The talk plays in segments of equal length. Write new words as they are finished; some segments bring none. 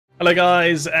Hello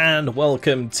guys, and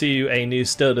welcome to a new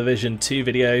Steel Division 2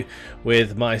 video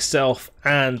with myself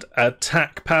and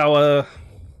AtkPwr.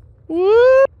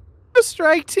 Woo!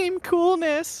 Strike team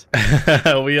coolness.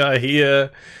 We are here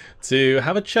to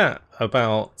have a chat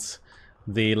about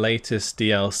the latest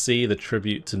DLC, the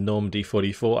tribute to Normandy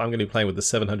 44. I'm going to be playing with the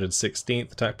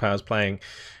 716th. AtkPwr's playing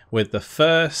with the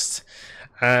 1st.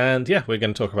 And yeah, we're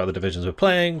going to talk about the divisions we're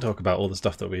playing, talk about all the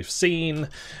stuff that we've seen,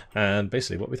 and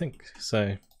basically what we think.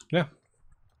 So, yeah.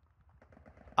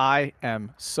 I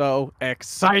am so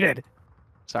excited.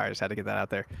 Sorry, I just had to get that out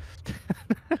there.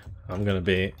 I'm going to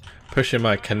be pushing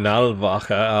my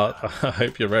Kanalwache out. I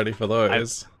hope you're ready for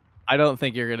those. I don't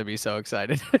think you're going to be so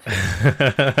excited.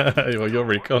 Well, your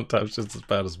recon tab's just as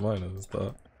bad as mine at the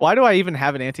start. Why do I even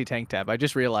have an anti-tank tab? I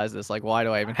just realized this. Like, why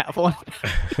do I even have one?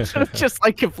 Just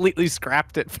like completely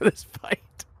scrapped it for this fight.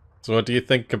 So what do you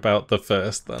think about the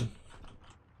 1st then?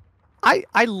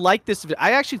 I like this.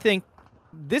 I actually think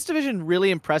this division really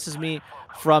impresses me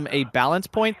from a balance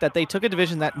point, that they took a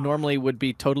division that normally would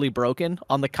be totally broken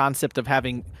on the concept of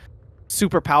having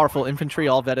super powerful infantry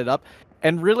all vetted up,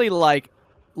 and really like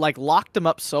locked them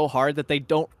up so hard that they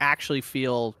don't actually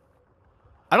feel,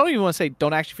 I don't even want to say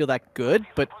don't actually feel that good,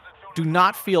 but do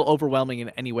not feel overwhelming in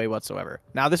any way whatsoever.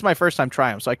 Now, this is my first time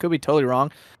trying them, so I could be totally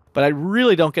wrong, but I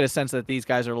really don't get a sense that these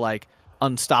guys are like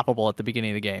unstoppable at the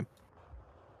beginning of the game.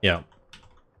 Yeah.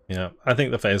 Yeah, I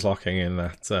think the phase locking in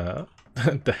that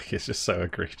deck is just so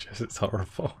egregious. It's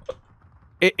horrible.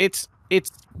 It's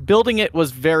building it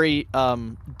was very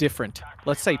different.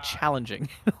 Let's say challenging.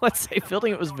 Let's say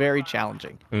building it was very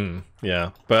challenging. Yeah,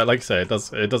 but like I say, it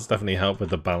does definitely help with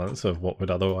the balance of what would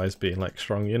otherwise be like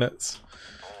strong units,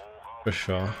 for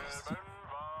sure.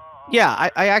 Yeah,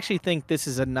 I actually think this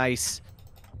is a nice.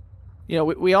 You know,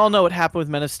 we all know what happened with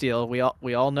Men of Steel.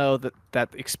 We all know that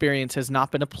experience has not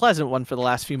been a pleasant one for the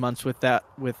last few months with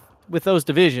those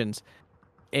divisions,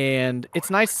 and it's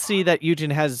nice to see that Eugen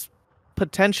has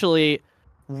potentially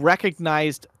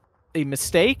recognized a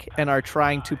mistake and are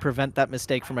trying to prevent that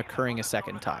mistake from occurring a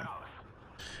second time.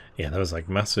 Yeah, there was like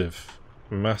massive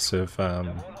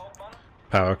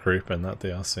power creep in that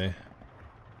DLC.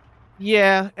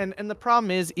 Yeah, and the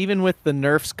problem is, even with the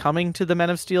nerfs coming to the Men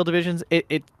of Steel divisions,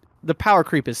 the power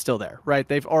creep is still there, right?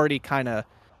 They've already kind of,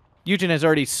 Eugen has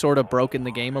already sort of broken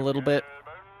the game a little bit,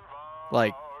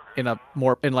 like in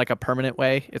like a permanent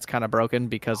way. It's kind of broken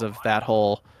because of that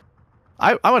whole.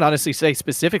 I would honestly say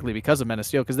specifically because of Men of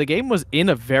Steel, because the game was in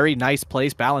a very nice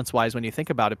place balance wise when you think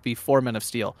about it before Men of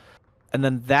Steel, and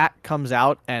then that comes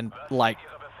out and like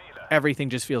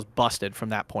everything just feels busted from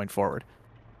that point forward.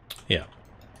 Yeah.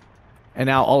 And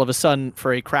now all of a sudden,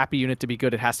 for a crappy unit to be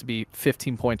good, it has to be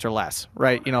 15 points or less,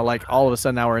 right? You know, like all of a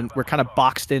sudden now we're kind of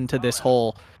boxed into this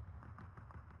whole,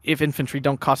 if infantry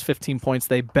don't cost 15 points,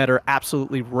 they better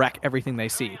absolutely wreck everything they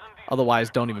see. Otherwise,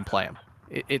 don't even play them.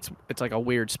 It's like a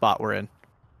weird spot we're in.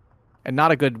 And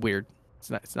not a good weird.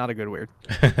 It's not a good weird.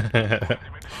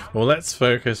 Well, let's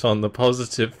focus on the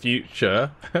positive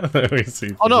future that we see.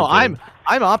 Oh no, I'm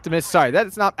optimistic. Sorry,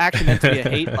 that's not actually meant to be a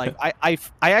hate. Like I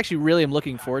actually really am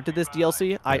looking forward to this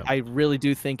DLC. I really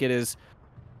do think it is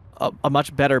a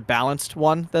much better balanced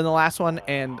one than the last one,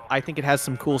 and I think it has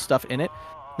some cool stuff in it.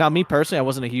 Now, me personally, I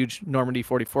wasn't a huge Normandy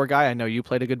 44 guy. I know you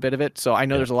played a good bit of it, so I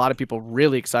know there's a lot of people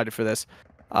really excited for this.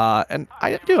 And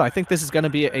I do. I think this is going to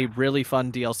be a really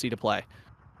fun DLC to play.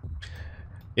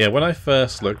 Yeah, when I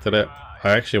first looked at it,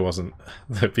 I actually wasn't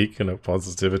the beacon of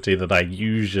positivity that I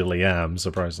usually am,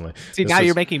 surprisingly. See, now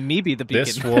you're making me be the beacon.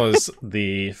 This was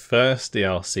the first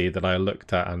DLC that I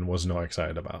looked at and was not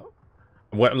excited about.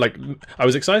 Like, I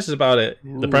was excited about it,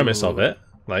 the premise of it,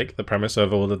 like the premise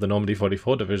of all of the Normandy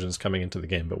 44 divisions coming into the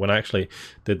game, but when I actually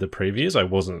did the previews, I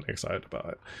wasn't excited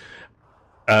about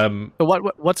it.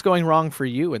 But what's going wrong for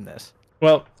you in this?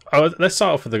 Well, let's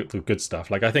start off with the good stuff.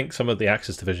 Like, I think some of the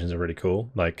Axis divisions are really cool.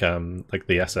 Like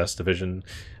the SS division,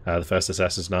 the 1st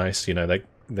SS is nice. You know,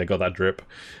 they got that drip.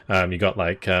 You got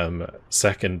like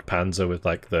 2nd Panzer with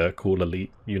like the cool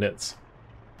elite units.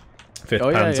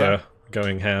 5th Panzer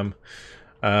going ham,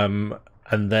 and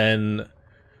then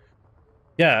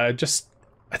I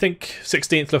think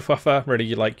 16th Luftwaffe,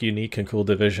 really like unique and cool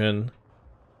division.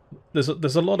 There's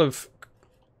a lot of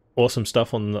awesome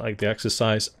stuff on like the Axis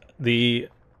side. The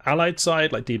Allied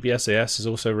side, like DBSAS, is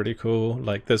also really cool.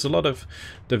 Like, there's a lot of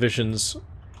divisions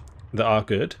that are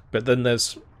good, but then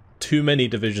there's too many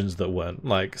divisions that weren't.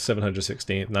 Like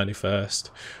 716th,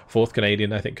 91st, 4th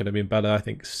Canadian, I think could have been better. I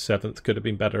think 7th could have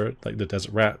been better, like the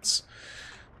Desert Rats.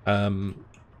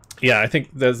 Yeah, I think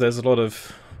there's a lot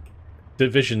of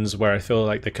divisions where I feel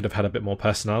like they could have had a bit more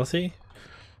personality.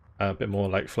 a bit more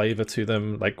like flavor to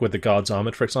them. Like with the Guards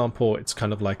Armored, for example, it's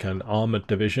kind of like an armored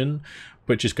division,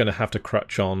 which is going to have to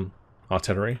crutch on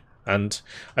artillery. And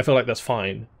I feel like that's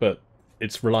fine, but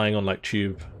it's relying on like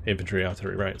tube infantry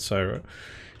artillery, right? So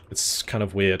it's kind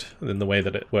of weird in the way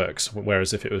that it works.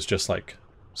 Whereas if it was just like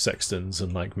sextons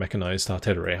and like mechanized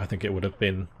artillery, I think it would have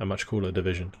been a much cooler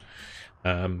division.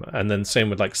 And then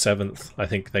same with like 7th, I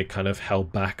think they kind of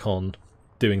held back on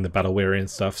doing the battle weary and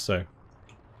stuff. So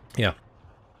yeah,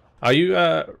 are you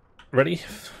ready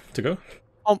to go?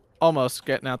 Almost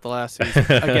getting out the last season.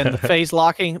 Again, the phase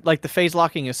locking, like the phase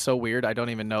locking is so weird. I don't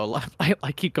even know.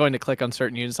 I keep going to click on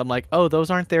certain units. I'm like, oh,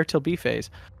 those aren't there till B phase.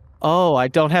 Oh, I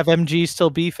don't have MGs till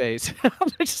B phase. I'm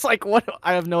just like, what?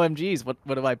 I have no MGs. What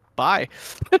do I buy?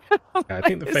 I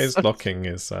think the phase locking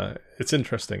is it's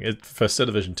interesting. For Still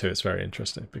Division 2, it's very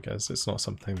interesting because it's not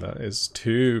something that is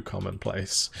too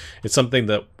commonplace. It's something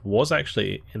that was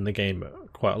actually in the game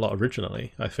quite a lot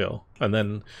originally, I feel, and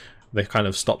then they kind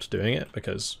of stopped doing it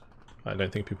because I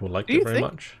don't think people liked it very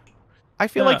much. I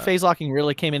feel like phase locking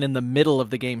really came in the middle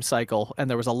of the game cycle, and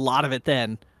there was a lot of it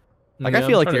then. Like, I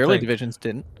feel like the early divisions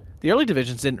didn't. The early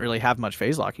divisions didn't really have much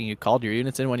phase locking. You called your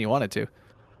units in when you wanted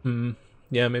to.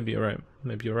 Yeah, maybe you're right.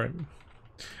 Maybe you're right.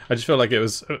 I just feel like it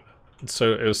was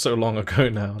so long ago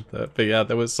now. But yeah,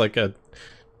 there was like a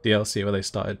DLC where they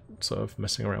started sort of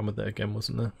messing around with it again,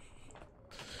 wasn't there?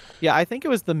 Yeah, I think it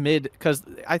was the mid, because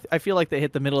I feel like they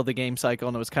hit the middle of the game cycle,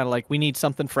 and it was kind of like, we need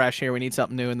something fresh here, we need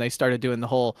something new, and they started doing the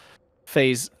whole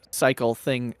phase cycle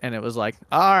thing, and it was like,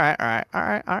 all right,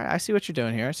 I see what you're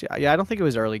doing here. Yeah, I don't think it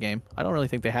was early game. I don't really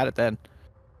think they had it then.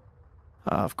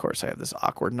 Of course, I have this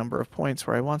awkward number of points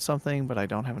where I want something, but I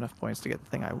don't have enough points to get the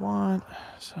thing I want.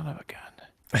 Son of a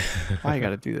gun. Why you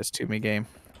gotta do this to me, game?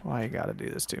 Why you gotta do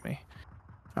this to me?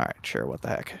 All right, sure, what the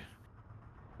heck.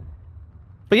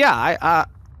 But yeah,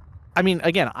 I mean,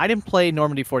 again, I didn't play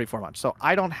Normandy 44 much, so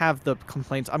I don't have the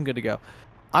complaints. I'm good to go.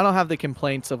 I don't have the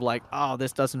complaints of like, oh,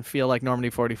 this doesn't feel like Normandy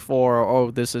 44, or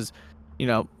oh, this is, you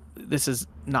know, this is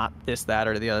not this, that,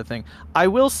 or the other thing. I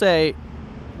will say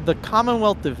the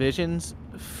Commonwealth divisions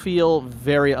feel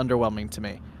very underwhelming to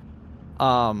me.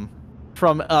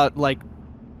 From like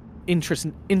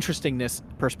interestingness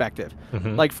perspective.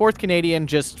 Like 4th Canadian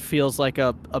just feels like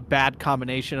a bad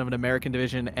combination of an American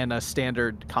division and a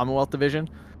standard Commonwealth division.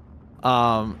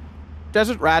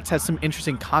 Desert Rats has some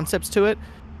interesting concepts to it,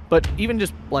 but even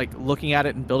just like looking at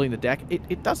it and building the deck,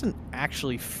 it doesn't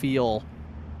actually feel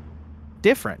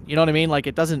different. You know what I mean? Like,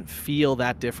 it doesn't feel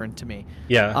that different to me.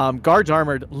 Yeah. Guards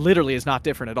Armored literally is not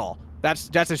different at all. That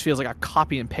just feels like a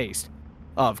copy and paste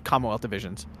of Commonwealth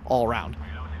divisions all around.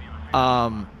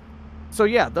 So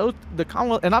yeah, the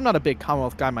Commonwealth, and I'm not a big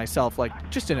Commonwealth guy myself,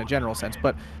 like just in a general sense,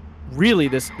 but really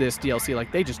this DLC,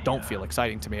 like, they just don't feel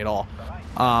exciting to me at all.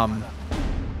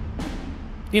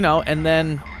 You know, and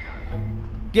then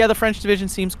yeah, the French division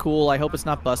seems cool. I hope it's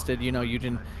not busted. You know,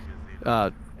 Eugen,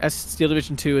 as Steel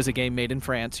Division 2 is a game made in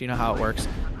France. You know how it works.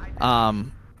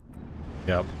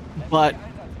 Yep. But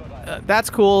that's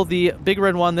cool. The Big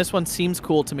Red one, this one seems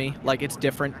cool to me. Like, it's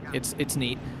different. It's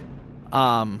neat.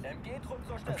 I'm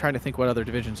trying to think what other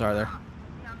divisions are there.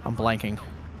 I'm blanking.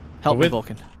 Help me,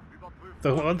 Vulcan.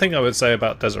 The one thing I would say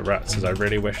about Desert Rats is I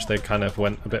really wish they kind of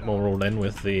went a bit more all in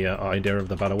with the idea of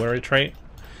the battle weary trait.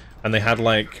 And they had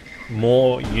like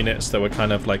more units that were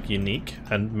kind of like unique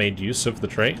and made use of the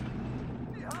trait.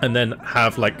 And then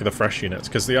have like the fresh units,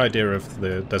 because the idea of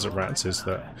the Desert Rats is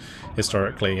that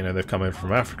historically, you know, they've come over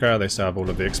from Africa, they still have all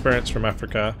of the experience from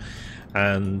Africa,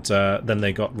 and then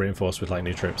they got reinforced with like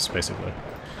new troops, basically.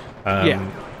 Yeah.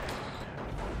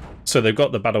 So they've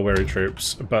got the battle weary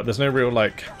troops, but there's no real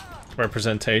like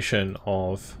representation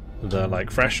of the like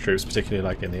fresh troops, particularly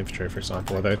like in the infantry, for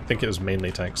example. Although I think it was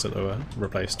mainly tanks that were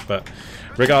replaced, but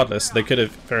regardless, they could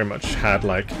have very much had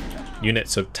like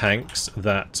units of tanks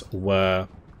that were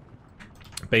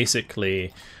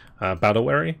basically battle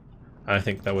weary. I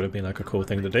think that would have been like a cool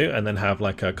thing to do, and then have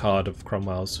like a card of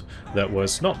Cromwell's that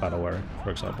was not battle weary,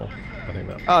 for example. I think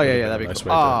that. Oh yeah, that'd be nice,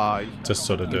 cool. Way to just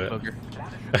sort of do it.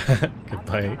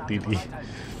 Goodbye, DD.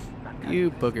 You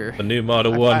booger. The new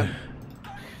Model 1.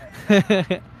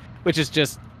 Which is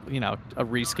just, you know, a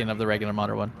reskin of the regular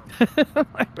Model 1.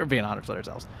 We're being honest with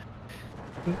ourselves.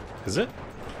 Is it?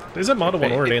 Is it Model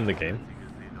 1 already in the game?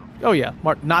 Oh yeah,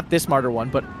 not this Martyr 1,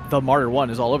 but the Martyr 1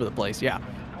 is all over the place, yeah.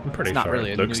 I'm pretty sure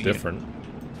it looks different.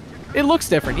 It looks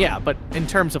different, yeah, but in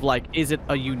terms of like, is it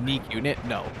a unique unit?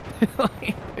 No.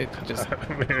 It just...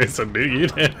 I mean, it's a new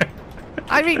unit.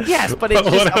 I mean, yes, but it's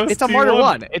just, it's a Martyr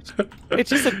 1. It's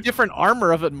just a different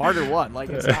armor of a Martyr 1.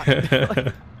 Like, it's not...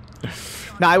 Like...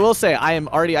 Now, I will say, I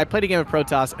played a game of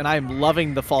Protoss, and I am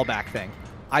loving the fallback thing.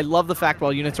 I love the fact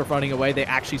while units are running away, they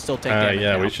actually still take damage.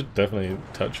 Yeah, now. we should definitely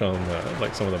touch on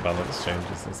like some of the balance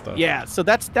changes and stuff. Yeah, so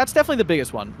that's definitely the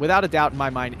biggest one, without a doubt in my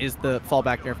mind, is the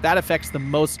fallback nerf. That affects the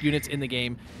most units in the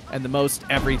game and the most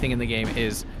everything in the game.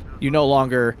 Is you no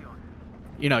longer,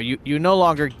 you no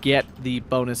longer get the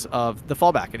bonus of the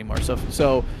fallback anymore.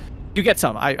 So you get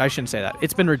some. I shouldn't say that.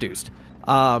 It's been reduced.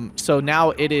 So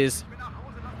now it is.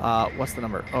 What's the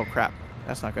number? Oh crap,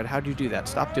 that's not good. How do you do that?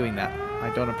 Stop doing that.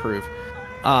 I don't approve.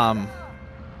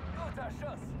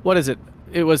 What is it?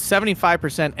 It was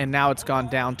 75%, and now it's gone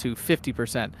down to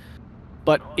 50%.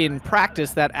 But in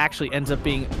practice, that actually ends up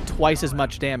being twice as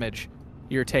much damage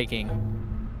you're taking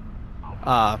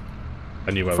for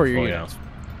your units.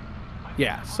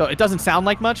 Yeah, so it doesn't sound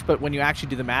like much, but when you actually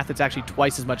do the math, it's actually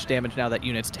twice as much damage now that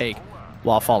units take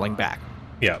while falling back.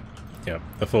 Yeah, yeah.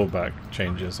 The fallback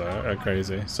changes are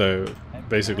crazy. So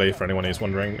basically, for anyone who's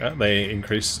wondering, they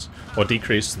increased or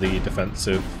decreased the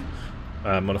defensive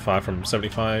modifier from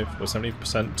 75 or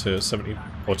 70% to 70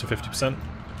 or to 50%.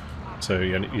 So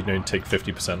you don't take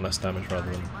 50% less damage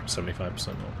rather than 75%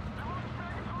 more.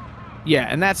 Yeah,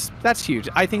 and that's huge.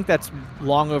 I think that's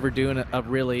long overdue and a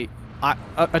really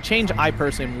a change I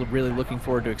personally am really looking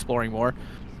forward to exploring more.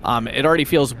 It already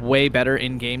feels way better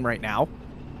in game right now.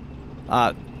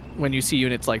 When you see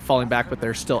units like falling back, but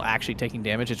they're still actually taking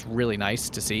damage, it's really nice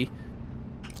to see.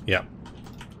 Yeah.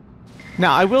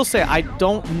 Now, I will say I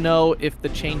don't know if the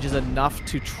change is enough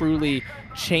to truly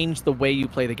change the way you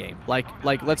play the game. Like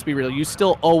let's be real, you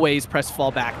still always press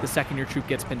fall back the second your troop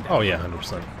gets pinned down. Oh yeah,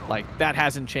 100%. Like that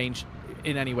hasn't changed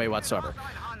in any way whatsoever.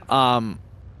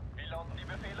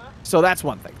 So that's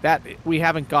one thing. That we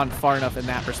haven't gone far enough in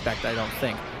that respect, I don't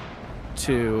think,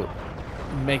 to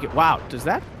make it. Wow, does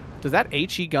that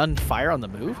HE gun fire on the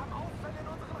move?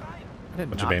 I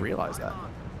did not realize that.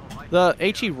 The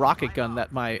HE rocket gun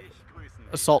that my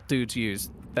assault dudes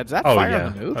use. Does that fire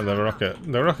on the move? And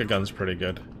the rocket gun's pretty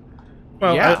good.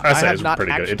 Well, yeah, I say it's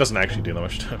pretty good. It doesn't actually do that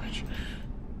much damage.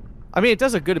 I mean, it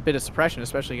does a good bit of suppression,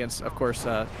 especially against, of course,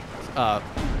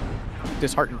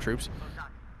 disheartened troops.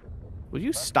 Will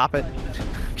you stop it?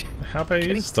 How about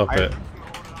you stop it?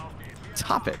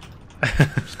 Stop it.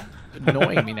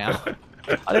 Annoying me now.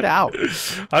 Cut it out.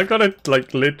 I gotta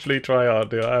like literally try hard,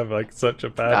 dude. I have like such a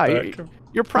bad deck.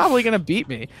 You're probably gonna beat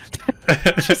me.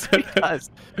 Just because.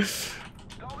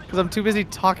 Because I'm too busy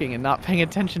talking and not paying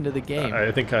attention to the game.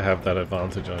 I think I have that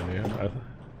advantage on you.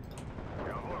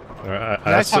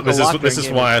 This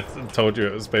is why I told you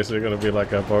it was basically going to be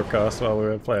like a podcast while we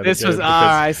were playing. This was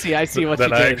I see what you did.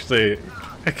 Then I actually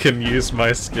can use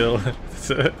my skill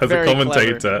as a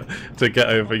commentator to get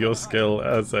over your skill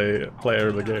as a player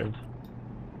of the game.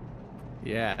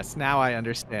 Yes, now I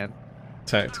understand.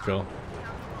 Tactical.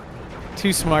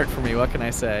 Too smart for me. What can I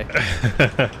say?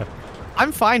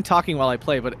 I'm fine talking while I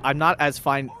play, but I'm not as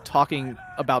fine talking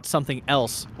about something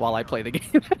else while I play the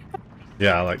game.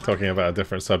 Yeah, like talking about a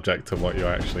different subject to what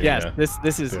you're actually. Yes,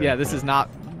 this is not.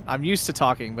 I'm used to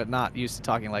talking, but not used to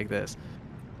talking like this.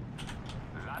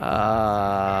 What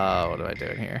am I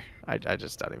doing here? I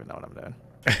just don't even know what I'm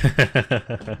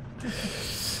doing.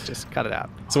 Just cut it out.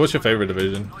 So, what's your favorite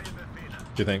division?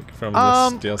 Do you think from this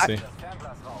DLC?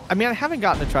 I mean, I haven't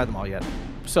gotten to try them all yet,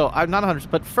 so I'm not 100.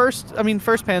 But first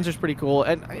Panzer's pretty cool,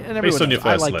 and everyone. Based on your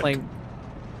first look. Playing.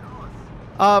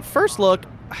 First look.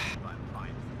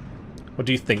 What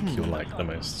do you think you'll like the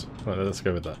most? Well, let's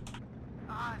go with that.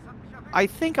 I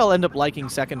think I'll end up liking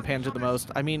second Panzer the most.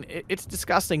 I mean, it's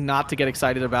disgusting not to get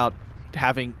excited about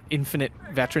having infinite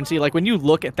veterancy. Like when you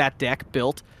look at that deck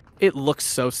built, it looks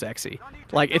so sexy.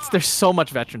 Like there's so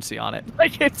much veterancy on it.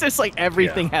 Like it's just like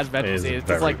everything has veterancy. It's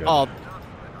just like, oh,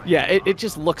 yeah, it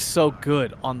just looks so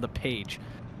good on the page.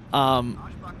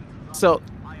 So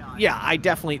yeah, I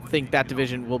definitely think that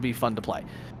division will be fun to play.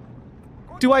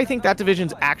 Do I think that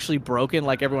division's actually broken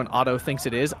like everyone auto thinks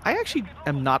it is? I actually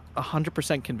am not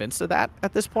 100% convinced of that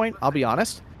at this point, I'll be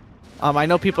honest. I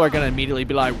know people are going to immediately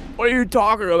be like, what are you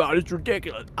talking about? It's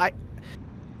ridiculous.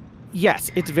 Yes,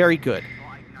 it's very good.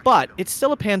 But it's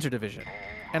still a Panzer division.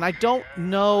 And I don't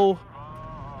know...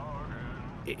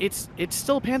 It's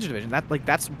still a Panzer division.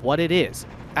 That's what it is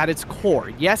at its core.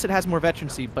 Yes, it has more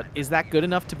veterancy, but is that good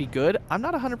enough to be good? I'm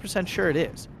not 100% sure it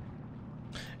is.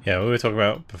 Yeah, we were talking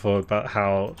about before about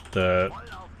how the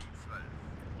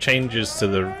changes to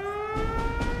the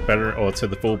better or to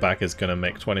the fullback is going to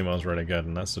make 20 mils really good,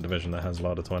 and that's the division that has a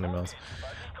lot of 20 mils.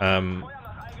 Do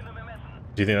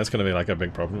you think that's going to be like a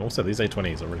big problem? Also, these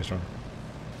A20s are really strong.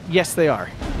 Yes, they are.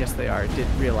 Yes, they are. I did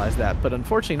realize that, but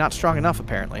unfortunately not strong enough,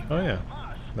 apparently. Oh, yeah.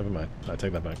 Never mind. I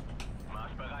take that back.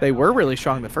 They were really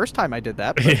strong the first time I did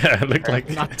that. But yeah, it looked like...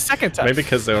 Not the second time. Maybe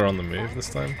because they were on the move this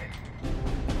time?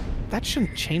 That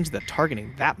shouldn't change the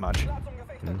targeting that much.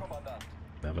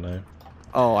 Never know.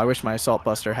 Oh, I wish my assault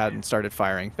buster hadn't started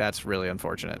firing. That's really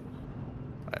unfortunate.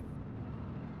 But...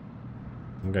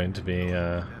 I'm going to be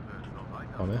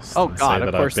honest. Oh and God! say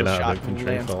Of that course, I've been the out shot of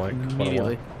infantry lands for like quite a while.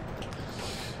 immediately.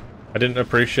 I didn't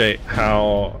appreciate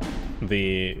how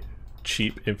the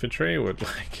cheap infantry would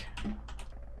like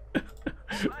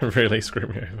really screw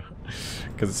me over,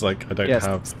 because it's like I don't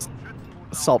have.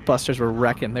 Assault busters were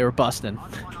wrecking. They were busting.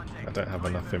 I don't have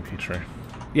enough infantry.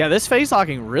 Yeah, this phase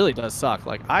hawking really does suck.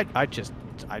 Like I just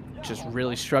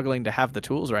really struggling to have the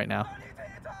tools right now.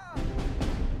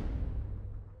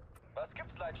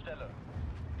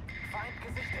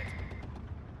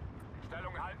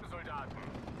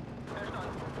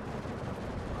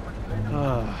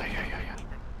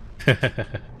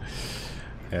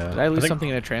 Yeah. Did I lose something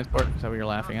in a transport? Is that what you're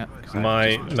laughing at? No,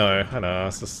 I know.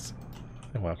 It's just,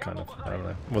 well, kind of. I don't know.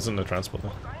 It wasn't a transport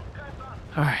though.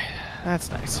 All right, that's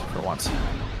nice for once.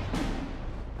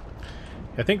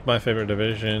 I think my favorite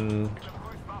division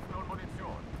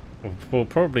will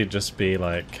probably just be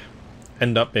like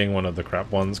end up being one of the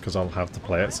crap ones because I'll have to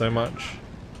play it so much.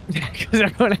 Because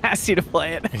everyone asks you to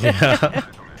play it. Yeah.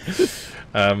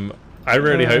 I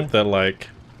really hope that like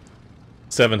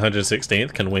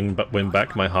 716th can win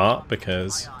back my heart,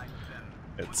 because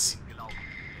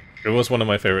it was one of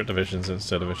my favorite divisions in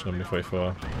Star Division Number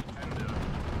 44.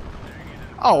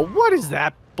 Oh, what is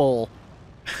that bull?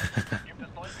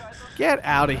 Get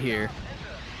out of here.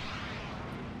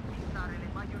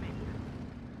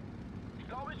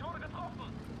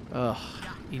 Ugh,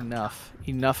 enough.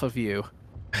 Enough of you.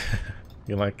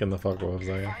 You like in the fog wolves,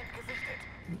 are you?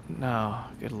 No,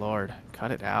 good lord.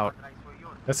 Cut it out.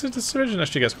 This division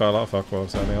actually gets quite a lot of fog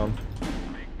wolves early on.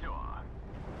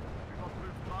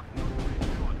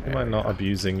 Am I not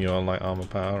abusing your light armor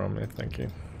power on me? Thank you.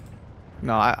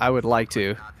 No, I would like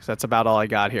to, because that's about all I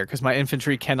got here, because my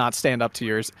infantry cannot stand up to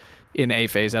yours in A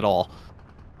phase at all.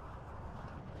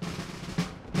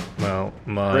 Well,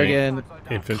 my Friggin'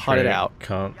 infantry cut it out.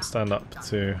 can't stand up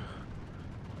to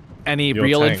Any your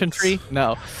real tanks. infantry?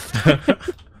 No.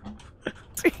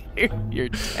 Your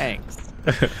tanks.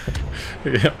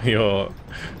 Yeah, your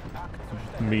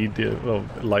medium, well,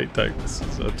 light tanks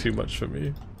are too much for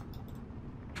me.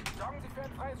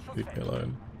 Leave me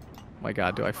alone. My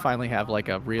god, do I finally have like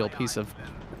a real piece of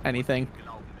anything?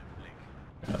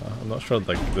 I'm not sure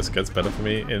like this gets better for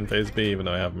me in phase B, even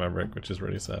though I have Maverick, which is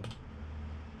really sad.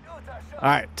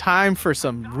 Alright, time for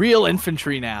some real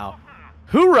infantry now.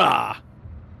 Hoorah!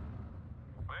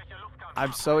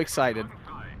 I'm so excited.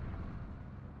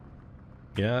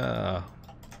 Yeah,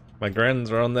 my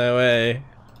Grens are on their way.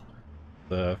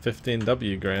 The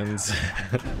 15W Grens.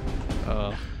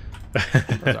 Oh,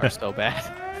 those are so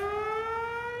bad.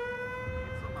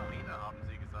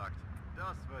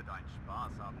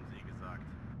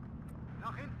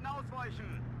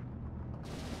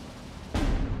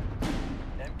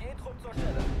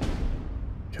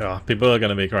 Yeah, people are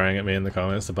going to be crying at me in the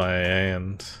comments to buy AA,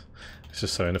 and it's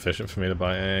just so inefficient for me to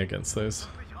buy AA against those.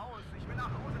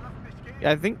 Yeah,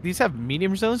 I think these have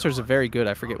medium zones, or is it very good?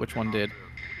 I forget which one did.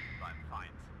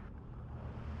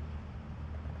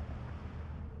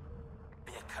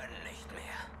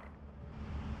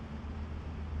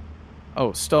 Oh,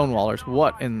 Stonewallers,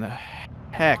 what in the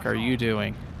heck are you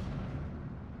doing?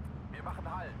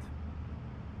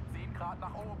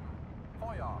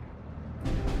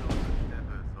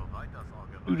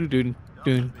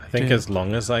 I think as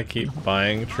long as I keep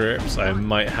buying troops, I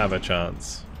might have a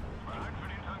chance.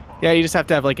 Yeah, you just have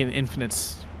to have like an infinite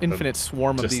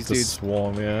swarm of these Just a dudes.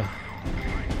 swarm, yeah.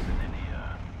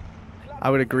 I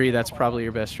would agree that's probably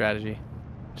your best strategy.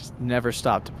 Just never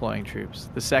stop deploying troops.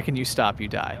 The second you stop, you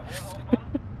die.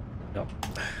 Yep.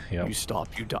 Yep. You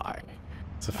stop, you die.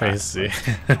 It's a phase C.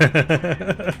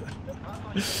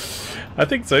 I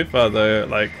think so far though,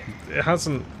 like, it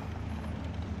hasn't...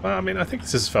 Well, I mean, I think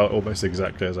this has felt almost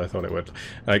exactly as I thought it would.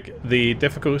 Like, the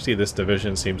difficulty this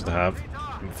division seems to have,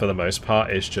 for the most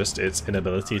part, is just its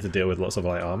inability to deal with lots of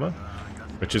light armor,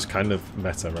 which is kind of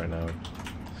meta right now,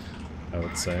 I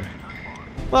would say.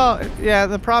 Well, yeah,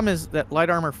 the problem is that light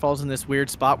armor falls in this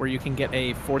weird spot where you can get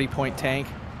a 40-point tank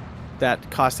that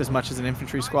costs as much as an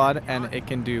infantry squad, and it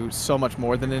can do so much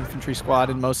more than an infantry squad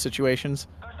in most situations.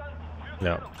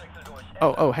 Yeah.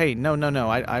 Oh, hey, no,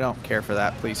 I don't care for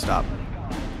that. Please stop.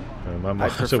 My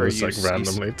monitor was like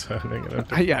randomly turning in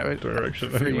a yeah, direction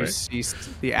anyway. anyway. You cease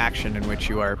the action in which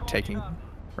you are taking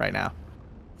right now.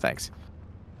 Thanks.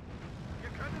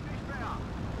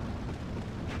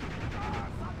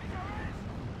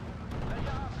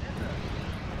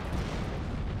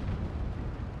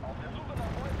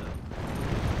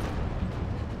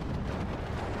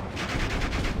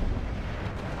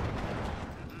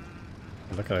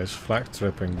 Guys, flak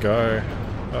trip and go.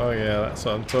 Oh yeah, that's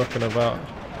what I'm talking about.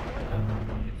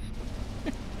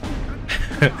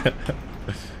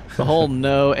 The whole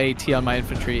no AT on my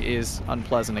infantry is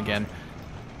unpleasant again.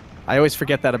 I always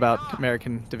forget that about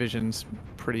American divisions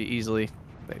pretty easily.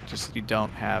 They just, you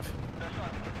don't have.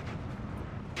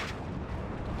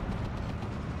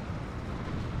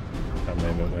 And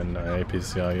maybe when I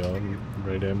APCR your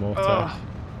radio mortar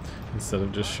instead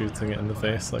of just shooting it in the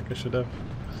face like I should have.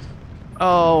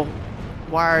 Oh,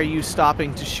 why are you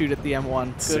stopping to shoot at the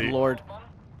M1? Good lord.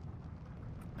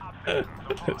 It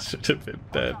should have been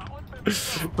dead.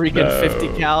 Freaking No. 50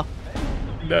 cal.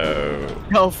 No.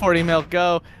 Go 40 mil,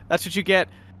 go. That's what you get.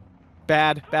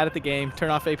 Bad at the game.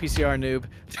 Turn off APCR, noob.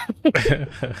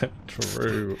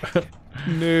 True.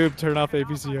 Noob, turn off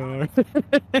APCR.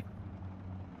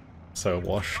 So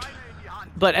washed.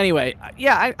 But anyway,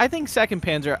 yeah, I think 2nd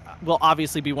Panzer will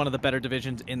obviously be one of the better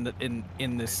divisions in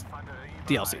this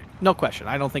DLC. No question.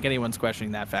 I don't think anyone's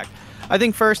questioning that fact. I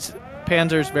think 1st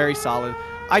Panzer is very solid.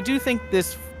 I do think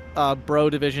this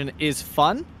Bro division is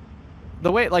fun.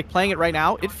 The way, like, playing it right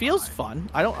now, it feels fun.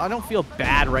 I don't feel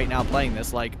bad right now playing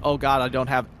this. Like, oh god, I don't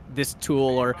have this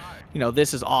tool, or, you know,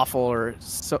 this is awful, or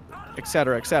so,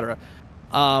 etc., etc.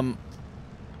 Can't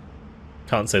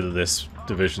say that this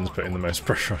division's putting the most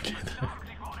pressure on you.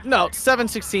 No,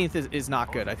 7/16 is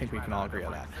not good. I think we can all agree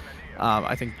on that.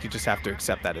 I think you just have to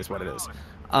accept that is what it is.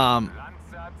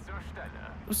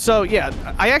 So yeah,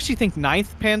 I actually think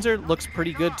 9th Panzer looks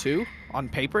pretty good too, on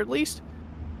paper at least.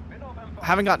 I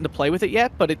haven't gotten to play with it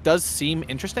yet, but it does seem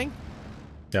interesting.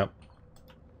 Yep.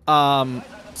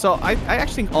 So I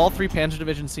actually think all 3 Panzer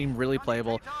divisions seem really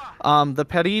playable. The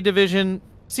Paris division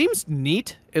seems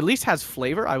neat. At least has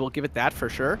flavor. I will give it that for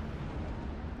sure.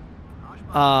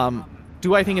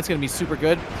 Do I think it's going to be super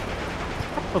good?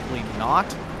 Probably not.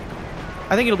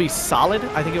 I think it'll be solid.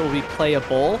 I think it will be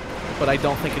playable, but I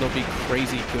don't think it'll be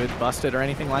crazy good, busted, or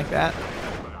anything like that.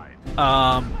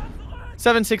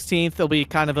 7/16 will be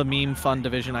kind of a meme fun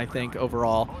division, I think,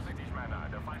 overall.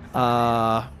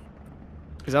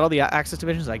 Is that all the Axis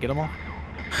divisions? Did I get them all?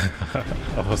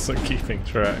 I wasn't keeping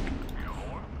track.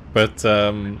 But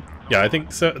yeah, I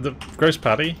think so. The Gross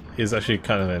Paddy is actually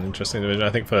kind of an interesting division. I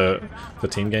think for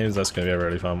team games, that's going to be a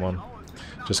really fun one,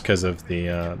 just because of the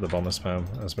bomber spam,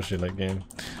 especially late game.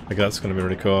 Like, that's going to be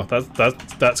really cool.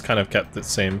 That's kind of kept the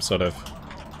same sort of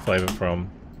flavor from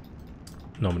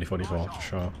Normandy 44 for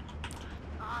sure.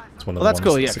 It's one of Well, that's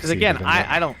cool, yeah. Because again, succeeded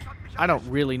in that. I don't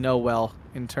really know well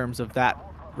in terms of that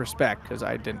respect because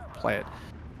I didn't play it.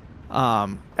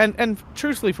 And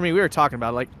truthfully for me, we were talking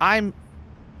about, like, I'm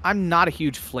not a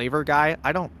huge flavor guy.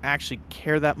 I don't actually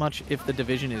care that much if the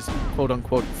division is quote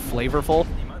unquote flavorful.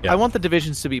 Yeah. I want the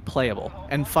divisions to be playable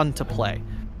and fun to play.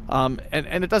 And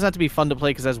it doesn't have to be fun to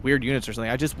play because it has weird units or something.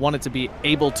 I just want it to be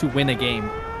able to win a game.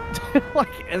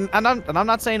 Like, and I'm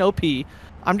not saying OP.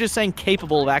 I'm just saying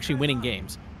capable of actually winning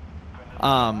games.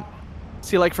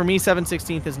 See, like, for me,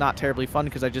 7/16 is not terribly fun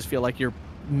because I just feel like you're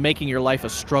making your life a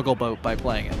struggle boat by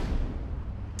playing it.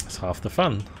 It's half the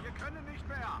fun.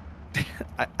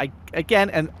 Again,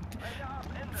 and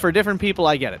for different people,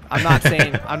 I get it. I'm not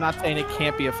saying it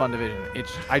can't be a fun division.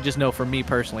 I just know for me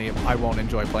personally, I won't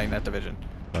enjoy playing that division.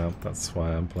 Well, that's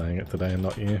why I'm playing it today and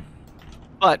not you.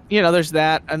 But you know, there's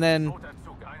that, and then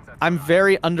I'm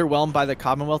very underwhelmed by the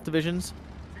Commonwealth divisions.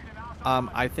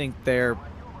 I think they're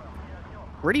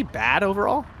pretty bad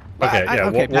overall. Okay, yeah.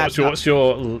 Bad,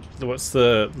 what's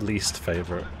the least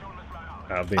favorite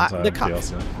out of the entire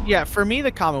DLC? Yeah, for me,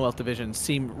 the Commonwealth divisions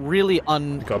seem really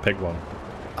You gotta pick one.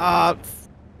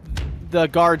 The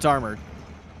Guards Armored.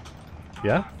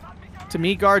 Yeah. To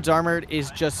me, Guards Armored is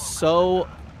just so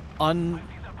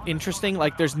uninteresting.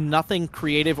 Like, there's nothing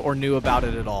creative or new about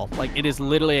it at all. Like, it is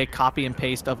literally a copy and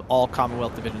paste of all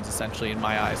Commonwealth divisions, essentially, in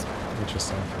my eyes.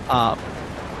 Interesting.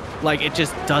 Like, it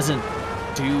just doesn't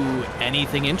do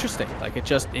anything interesting. Like, it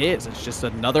just is. It's just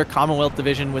another Commonwealth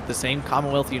division with the same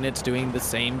Commonwealth units doing the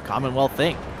same Commonwealth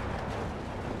thing.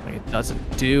 Like, it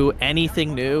doesn't do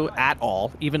anything new at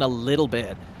all, even a little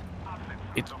bit.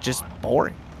 It's just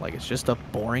boring. Like, it's just a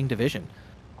boring division.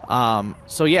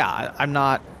 So yeah, I'm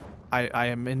not. I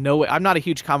am in no way. I'm not a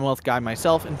huge Commonwealth guy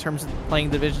myself in terms of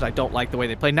playing divisions. I don't like the way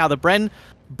they play. Now, the Bren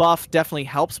buff definitely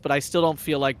helps, but I still don't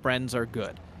feel like Brens are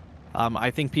good.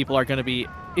 I think people are going to be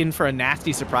in for a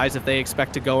nasty surprise if they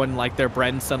expect to go and, like, their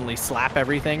Bren suddenly slap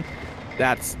everything.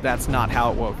 That's not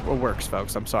how it works,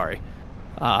 folks. I'm sorry.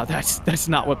 That's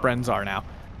not what Brens are now.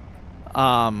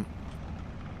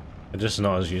 They're just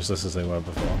not as useless as they were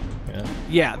before. Yeah.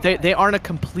 Yeah, they aren't a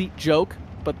complete joke,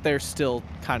 but they're still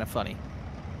kind of funny.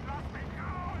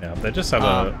 Yeah, they just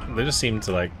have they just seem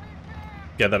to, like,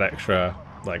 get that extra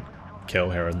like kill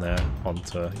here and there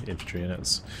onto infantry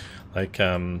units, like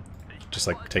just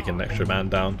like taking an extra man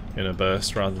down in a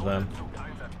burst rather than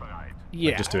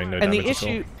like, just doing no damage and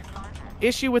the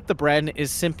issue with the Bren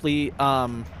is simply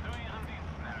the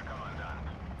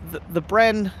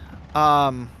Bren.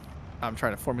 I'm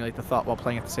trying to formulate the thought while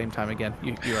playing at the same time again.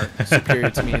 You are superior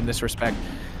to me in this respect.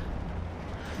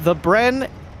 The Bren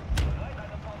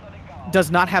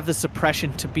does not have the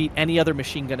suppression to beat any other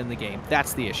machine gun in the game.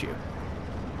 That's the issue.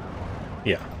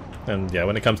 Yeah, and yeah,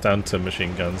 when it comes down to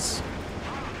machine guns,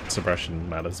 suppression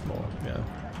matters more.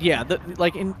 Yeah.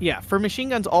 For machine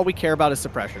guns, all we care about is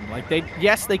suppression. Like they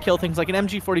kill things like an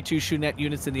MG42 shooting at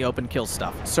units in the open kills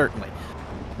stuff, certainly.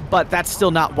 But that's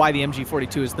still not why the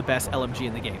MG42 is the best LMG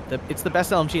in the game. It's the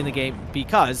best LMG in the game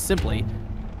because, simply,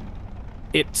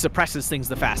 it suppresses things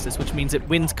the fastest, which means it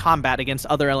wins combat against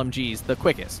other LMGs the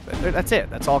quickest. That's it.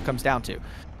 That's all it comes down to.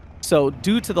 So,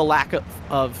 due to the lack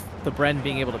of the Bren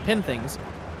being able to pin things,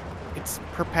 it's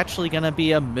perpetually going to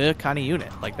be a meh kind of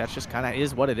unit. Like, that's just kind of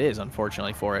is what it is,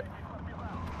 unfortunately, for it.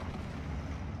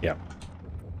 Yeah.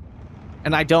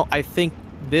 And I think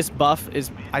this buff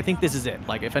is... I think this is it.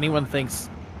 Like, if anyone thinks...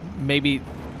 maybe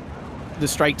the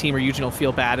strike team or Eugen will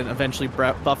feel bad and eventually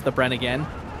buff the Bren again.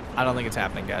 I don't think it's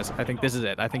happening, guys. I think this is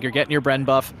it. I think you're getting your Bren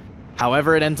buff.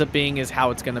 However it ends up being is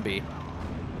how it's going to be.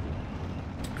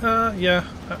 Yeah.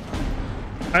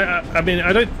 I mean,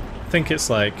 I don't think it's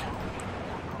like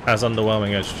as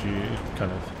underwhelming as you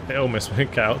kind of it almost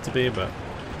make out to be, but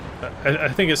I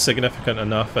think it's significant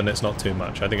enough and it's not too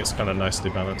much. I think it's kind of nicely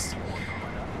balanced.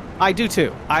 I do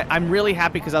too. I'm really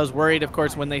happy because I was worried, of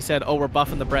course, when they said, oh, we're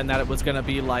buffing the Bren, that it was going to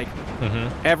be like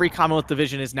every Commonwealth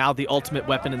division is now the ultimate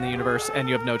weapon in the universe and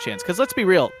you have no chance. Because let's be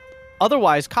real.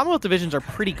 Otherwise, Commonwealth divisions are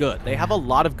pretty good. They have a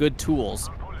lot of good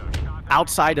tools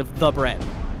outside of the Bren.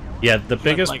 Yeah, the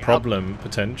biggest problem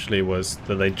potentially was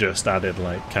that they just added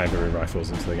like kangaroo rifles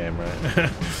into the game,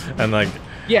 right? And like...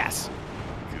 yes.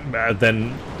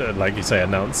 Then, like you say,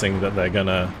 announcing that they're going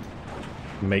to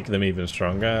make them even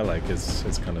stronger, like it's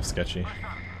kind of sketchy.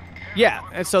 Yeah,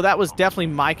 and so that was definitely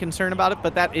my concern about it,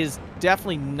 but that is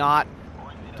definitely not...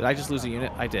 Did I just lose a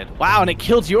unit? I did. Wow, and it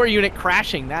killed your unit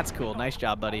crashing. That's cool. Nice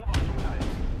job, buddy.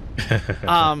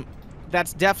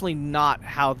 That's definitely not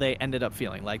how they ended up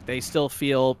feeling. Like, they still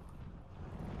feel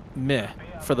meh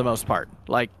for the most part.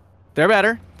 Like, they're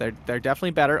better. They're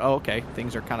definitely better. Oh, okay.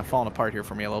 Things are kind of falling apart here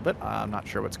for me a little bit. I'm not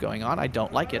sure what's going on. I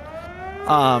don't like it.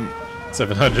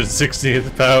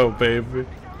 760th power, baby.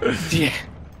 Yeah.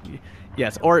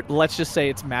 Yes, or let's just say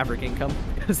it's Maverick income,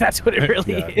 because that's what it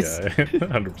really is. Yeah,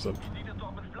 100%.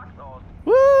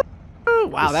 Woo!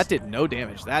 Wow, that did no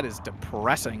damage. That is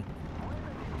depressing.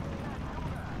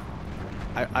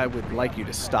 I would like you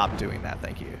to stop doing that.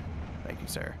 Thank you. Thank you,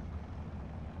 sir.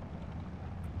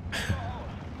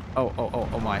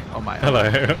 Oh my. Hello.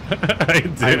 How you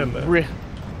doing there?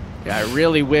 Yeah, I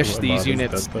really wish these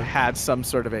units had some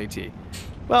sort of AT.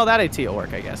 Well, that AT will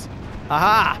work, I guess.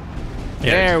 Aha!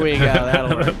 Yeah. There we go.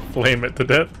 That'll work. Flame it to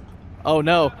death. Oh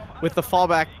no! With the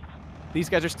fallback, these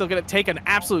guys are still gonna take an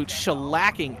absolute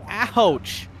shellacking.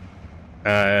 Ouch!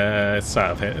 It's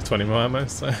out of here. It's 20 more ammo,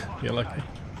 so you're lucky.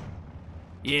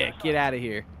 Yeah, get out of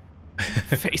here.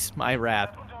 Face my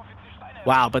wrath.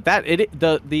 Wow, but that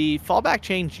the fallback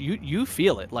change, you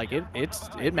feel it. Like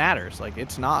it matters. Like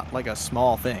it's not like a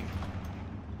small thing.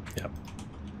 Yep.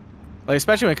 Like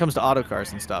especially when it comes to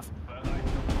autocars and stuff.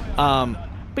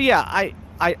 But yeah,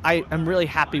 I'm really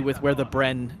happy with where the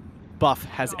Bren buff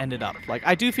has ended up. Like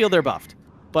I do feel they're buffed,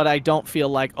 but I don't feel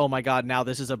like, oh my god, now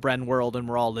this is a Bren world and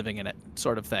we're all living in it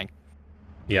sort of thing.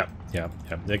 Yeah.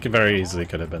 They very easily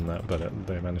could have been that, but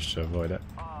they managed to avoid it.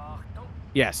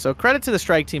 Yeah, so credit to the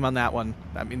strike team on that one.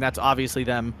 I mean, that's obviously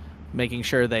them making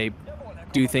sure they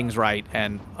do things right,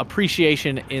 and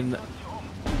appreciation in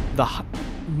the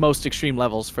most extreme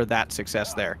levels for that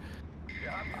success there.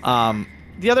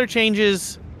 The other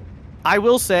changes, I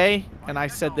will say, and I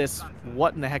said this,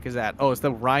 what in the heck is that? Oh, it's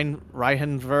the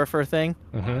Reihenwerfer thing?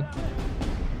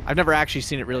 I've never actually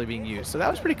seen it really being used, so that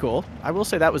was pretty cool. I will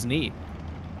say that was neat.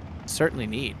 Certainly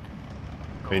neat.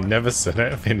 They never said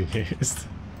it being used.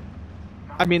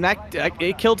 I mean,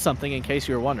 it killed something, in case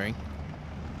you were wondering.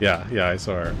 Yeah, I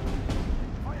saw it.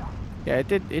 Yeah, it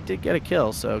did get a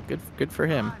kill, so good for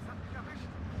him.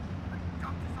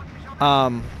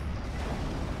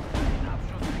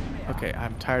 Okay,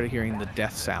 I'm tired of hearing the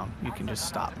death sound. You can just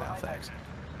stop now, thanks.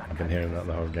 I've been hearing that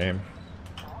the whole game.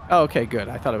 Oh, okay, good.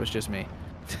 I thought it was just me.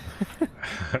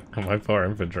 My poor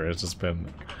infantry has just been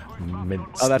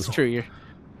minced. Oh, that's true.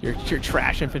 Your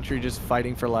trash infantry just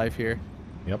fighting for life here.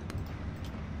 Yep.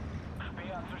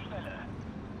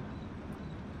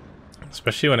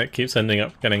 Especially when it keeps ending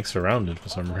up getting surrounded for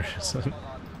some reason.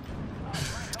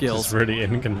 Skills. It's really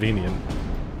inconvenient.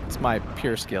 It's my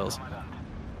pure skills.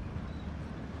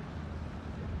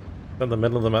 At the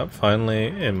middle of the map finally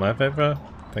in my favor?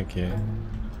 Thank you.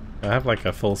 I have like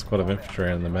a full squad of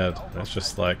infantry in the mid. It's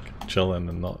just like chilling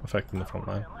and not affecting the front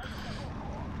line.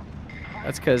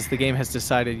 That's because the game has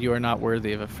decided you are not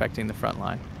worthy of affecting the front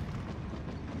line.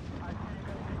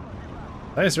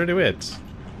 That is really weird.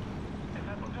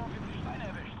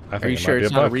 Are you sure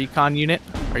it's not a recon unit?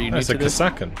 Are you new it's to a this?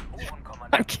 Kasakan.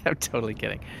 I'm totally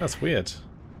kidding. That's weird.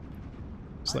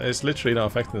 It's literally not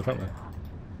affecting the front line.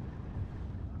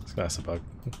 That's a bug.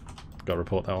 Got to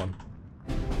report that one.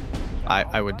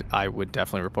 I would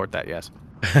definitely report that, yes.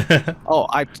 Oh,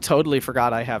 I totally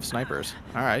forgot I have snipers.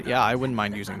 Alright, yeah, I wouldn't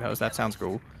mind using those. That sounds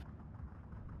cool.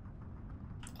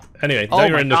 Anyway, now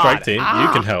you're in the strike team,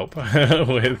 you can help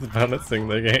with balancing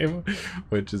the game,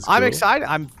 which is cool. I'm excited.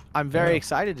 I'm very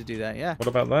excited to do that, yeah. What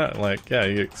about that? Like, yeah,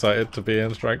 you excited to be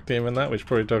in strike team in that? We should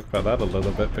probably talk about that a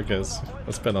little bit because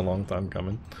it's been a long time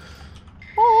coming.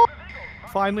 Oh,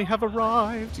 finally have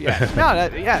arrived. Yeah.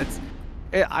 No,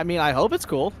 yeah, I mean, I hope it's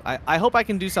cool. I hope I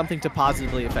can do something to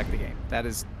positively affect the game. That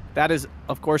is,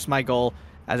 of course, my goal,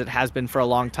 as it has been for a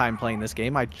long time playing this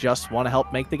game. I just want to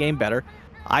help make the game better.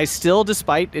 I still,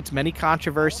 despite its many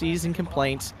controversies and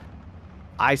complaints,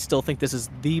 I still think this is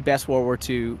the best World War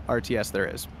II RTS there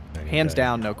is. Hands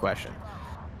down, no question.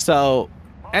 So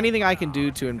anything I can do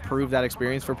to improve that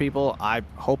experience for people, I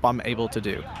hope I'm able to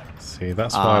do. See,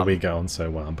 that's why we get on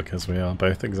so well, because we are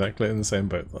both exactly in the same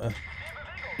boat there.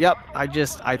 Yep,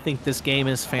 I think this game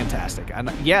is fantastic.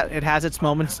 And yeah, it has its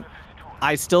moments.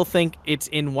 I still think it's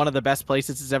in one of the best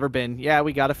places it's ever been. Yeah,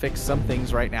 we got to fix some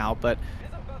things right now, but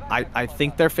I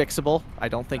think they're fixable. I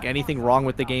don't think anything wrong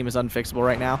with the game is unfixable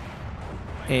right now.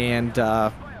 And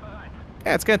yeah,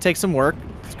 it's going to take some work.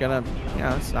 It's going to, you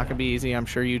know, it's not going to be easy. I'm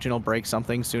sure Eugen will break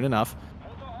something soon enough.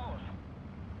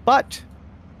 But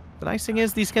the nice thing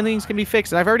is these things can be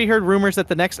fixed. And I've already heard rumors that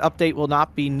the next update will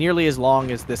not be nearly as long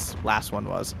as this last one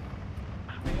was.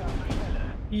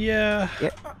 Yeah.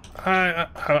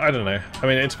 I don't know. I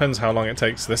mean, it depends how long it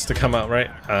takes this to come out, right?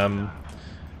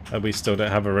 We still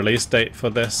don't have a release date for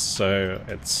this, so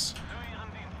it's...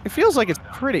 It feels like it's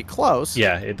pretty close.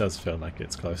 Yeah, it does feel like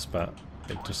it's close, but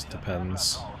it just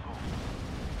depends.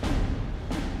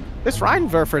 This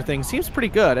Rheinwerfer thing seems pretty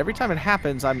good. Every time it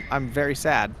happens, I'm very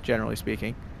sad, generally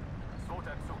speaking.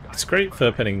 It's great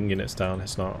for pinning units down.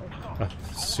 It's not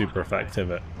super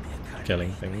effective at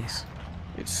killing things.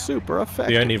 It's super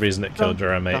effective. The only reason it killed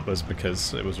your M8 was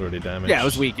because it was really damaged. Yeah, it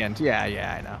was weakened. Yeah,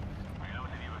 I know.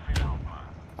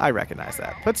 I recognize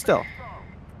that, but still.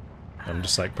 I'm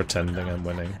just like pretending I'm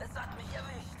winning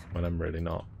when I'm really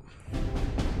not.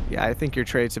 Yeah, I think your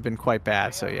trades have been quite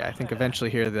bad, so yeah, I think eventually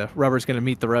here the rubber's going to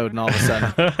meet the road and all of a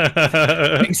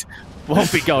sudden things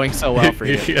won't be going so well for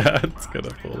you. Yeah, it's going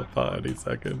to fall apart any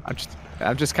second.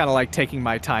 I'm just kind of like taking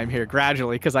my time here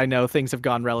gradually because I know things have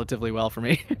gone relatively well for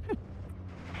me.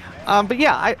 But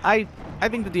yeah, I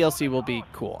think the DLC will be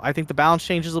cool. I think the balance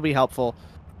changes will be helpful.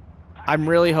 I'm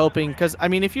really hoping, because I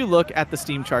mean, if you look at the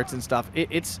Steam charts and stuff,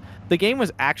 the game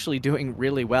was actually doing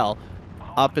really well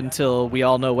up until we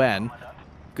all know when.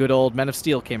 Good old Men of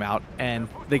Steel came out, and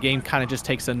the game kind of just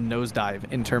takes a nosedive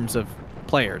in terms of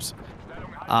players.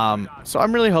 So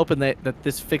I'm really hoping that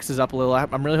this fixes up a little.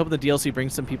 I'm really hoping the DLC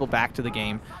brings some people back to the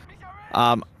game.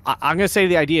 I'm going to say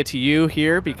the idea to you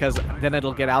here because then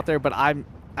it'll get out there, but I'm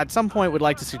at some point would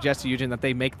like to suggest to Eugen that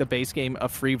they make the base game a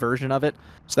free version of it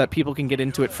so that people can get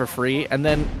into it for free. And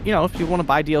then, you know, if you want to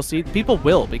buy DLC, people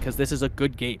will, because this is a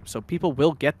good game. So people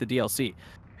will get the DLC.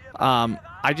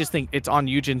 I just think it's on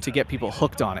Eugen to get people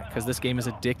hooked on it, because this game is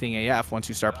addicting AF once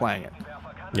you start playing it.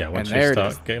 Yeah, once you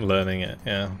start learning it,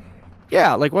 yeah.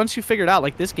 Yeah, like once you figure it out,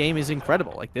 like this game is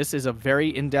incredible. Like this is a very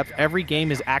in-depth, every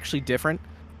game is actually different.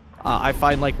 I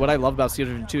find like what I love about Steel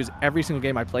Division 2 is every single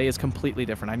game I play is completely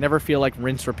different. I never feel like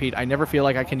rinse repeat. I never feel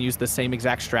like I can use the same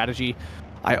exact strategy.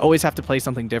 I always have to play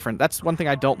something different. That's one thing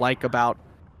I don't like about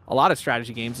a lot of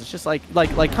strategy games. It's just like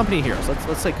Company Heroes.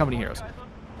 Let's say Company Heroes.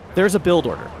 There's a build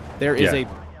order. There is a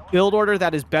build order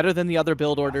that is better than the other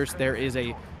build orders. There is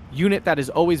a unit that is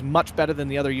always much better than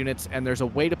the other units, and there's a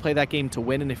way to play that game to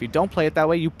win, and if you don't play it that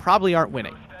way, you probably aren't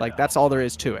winning. Like, that's all there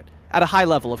is to it at a high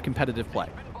level of competitive play.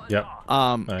 Yep.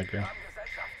 I agree.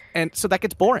 And so that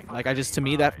gets boring. Like, to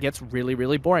me, that gets really,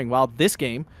 really boring. While this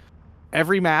game,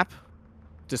 every map,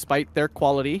 despite their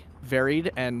quality,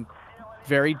 varied and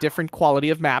very different quality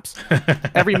of maps,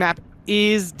 every map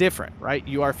is different, right?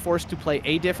 You are forced to play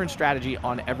a different strategy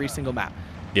on every single map.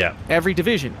 Yeah. Every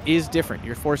division is different.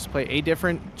 You're forced to play a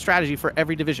different strategy for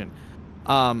every division.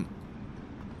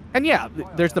 And yeah,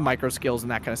 there's the micro skills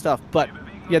and that kind of stuff. But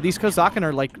yeah, these Kozakin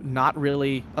are like not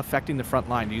really affecting the front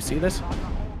line. Do you see this?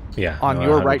 Yeah. On no,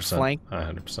 your right flank.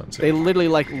 100%. They literally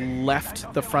like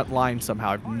left the front line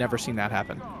somehow. I've never seen that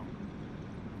happen. Yeah.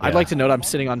 I'd like to note I'm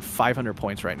sitting on 500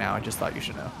 points right now. I just thought you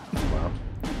should know. Wow.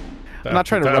 I'm not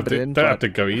trying to rub it in. Don't have to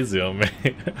go easy on me.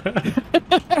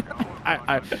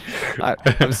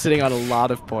 I'm sitting on a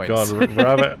lot of points. God,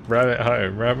 ram it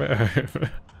home.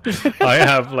 I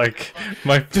have like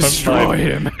my front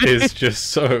line is just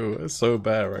so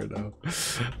bare right now.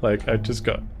 Like I just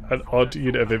got an odd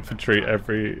unit of infantry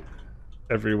every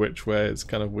which way. It's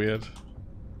kind of weird.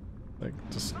 Like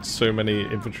just so many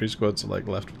infantry squads are like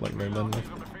left with like no men left.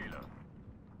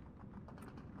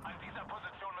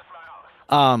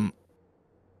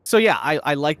 So yeah,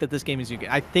 I like that this game is Eugen.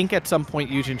 I think at some point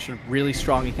Eugen should really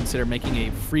strongly consider making a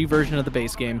free version of the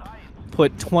base game,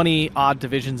 put 20 odd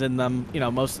divisions in them, you know,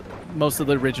 most of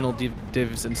the original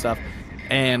divs and stuff,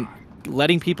 and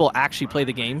letting people actually play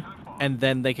the game, and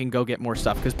then they can go get more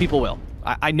stuff, because people will.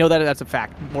 I know that that's a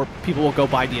fact. More people will go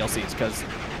buy DLCs because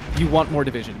you want more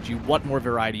divisions, you want more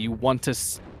variety, you want to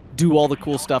do all the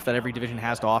cool stuff that every division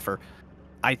has to offer.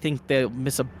 I think they'll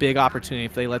miss a big opportunity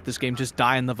if they let this game just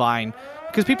die in the vine,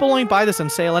 because people only buy this on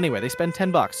sale anyway. They spend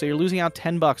 $10, so you're losing out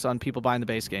 $10 on people buying the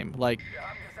base game. Like,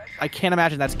 I can't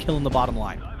imagine that's killing the bottom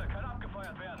line.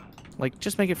 Like,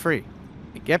 just make it free.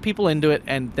 Get people into it,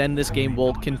 and then this game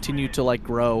will continue to, like,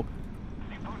 grow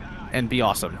and be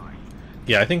awesome.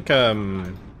 Yeah, I think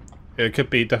it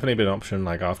could definitely be an option,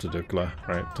 like, after Dukla,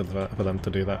 right, for them to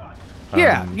do that.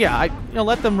 Yeah,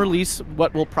 let them release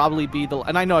what will probably be the,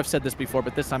 and I know I've said this before,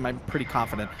 but this time I'm pretty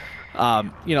confident.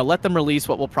 Let them release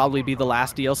what will probably be the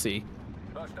last DLC.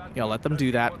 Let them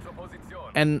do that,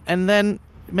 and then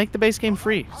make the base game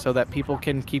free so that people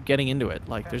can keep getting into it.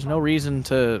 Like, there's no reason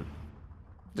to.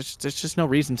 There's just no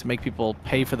reason to make people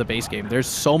pay for the base game. There's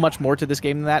so much more to this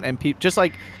game than that, and just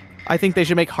like, I think they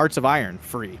should make Hearts of Iron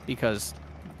free, because,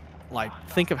 like,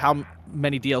 think of how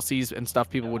many DLCs and stuff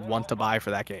people would want to buy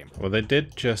for that game. Well, they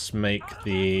did just make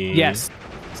the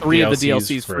 3 of the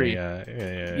DLCs free. Yeah.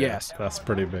 Yes, that's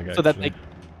pretty big. Actually.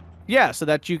 So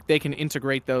that they can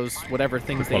integrate those whatever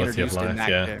things they introduced in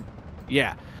that game.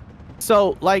 Yeah.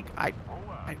 So like I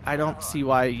don't see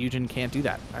why Eugen can't do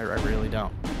that. I really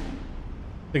don't.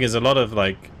 Because a lot of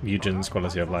like Eugen's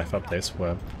quality of life updates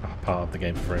were part of the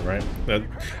game for free, right?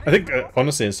 I think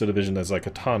honestly in Division there's like a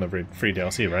ton of free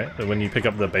DLC, right? But when you pick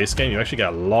up the base game, you actually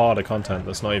get a lot of content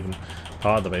that's not even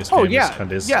part of the base game.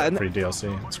 And is free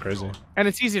DLC. It's crazy. And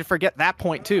it's easy to forget that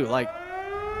point too. Like,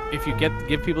 if you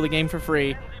give people the game for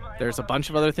free, there's a bunch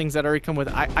of other things that already come with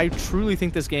it. I truly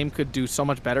think this game could do so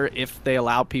much better if they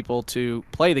allow people to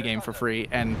play the game for free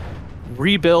and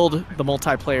rebuild the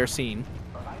multiplayer scene.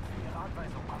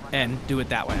 And do it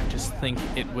that way. I just think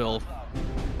it will.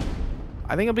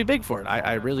 I think it'll be big for it.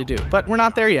 I really do. But we're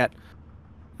not there yet.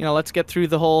 Let's get through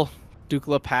the whole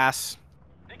Dukla Pass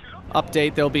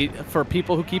update. There'll be, for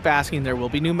people who keep asking, there will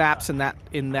be new maps in that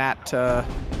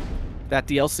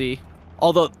DLC.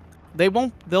 Although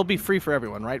they'll be free for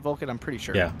everyone, right, Vulcan? I'm pretty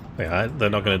sure. Yeah. They're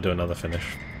not going to do another Finnish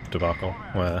debacle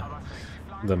where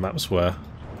the maps were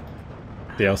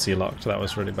DLC locked. That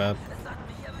was really bad.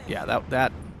 Yeah,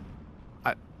 that.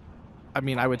 I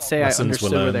mean, I would say I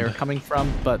understood where they were coming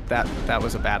from, but that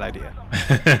was a bad idea.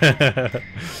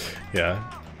 Yeah.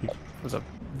 It was a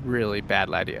really bad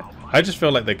idea. I just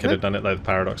feel like they could have done it like the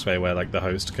Paradox way, where like the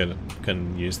host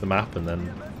can use the map and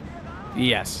then.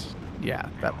 Yes. Yeah.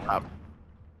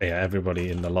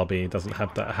 Everybody in the lobby doesn't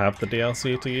have the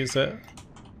DLC to use it.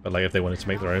 But like if they wanted to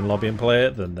make their own lobby and play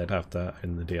it, then they'd have to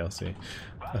in the DLC.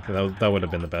 I think that would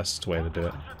have been the best way to do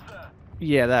it.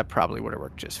 Yeah, that probably would have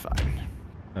worked just fine.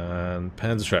 And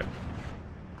Panzerschreck.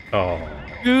 Oh.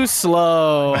 Too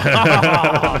slow.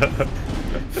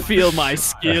 Feel my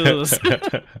skills.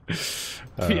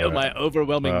 Feel my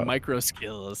overwhelming micro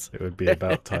skills. It would be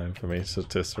about time for me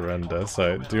to surrender.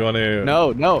 So, do you want to...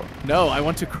 No. I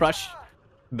want to crush...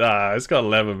 Nah, it's got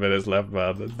 11 minutes left,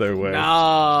 man. There's no way.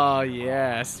 Oh,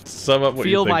 yes. Sum up what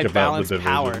you think about the division.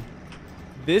 Power.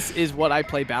 This is what I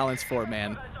play balance for,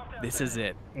 man. This is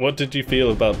it. What did you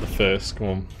feel about the first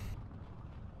one?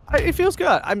 It feels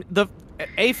good. The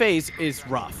A phase is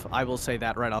rough. I will say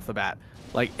that right off the bat.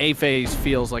 Like, A phase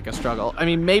feels like a struggle. I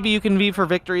mean, maybe you can V for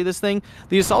victory this thing.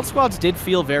 The assault squads did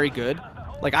feel very good.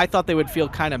 Like, I thought they would feel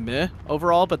kind of meh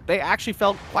overall, but they actually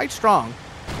felt quite strong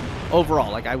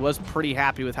overall. Like, I was pretty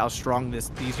happy with how strong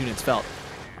these units felt.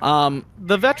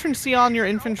 The veterancy on your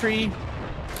infantry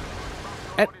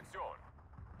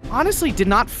honestly did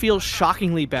not feel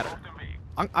shockingly better.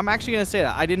 I'm actually going to say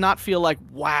that. I did not feel like,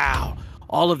 wow,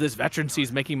 all of this veterancy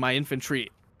is making my infantry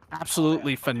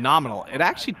absolutely phenomenal. It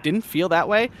actually didn't feel that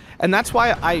way, and that's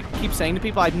why I keep saying to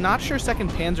people, I'm not sure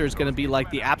Second Panzer is going to be like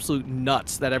the absolute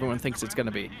nuts that everyone thinks it's going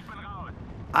to be.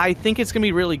 I think it's going to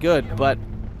be really good, but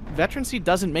Veterancy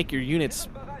doesn't make your units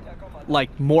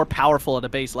like more powerful at a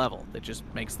base level. It just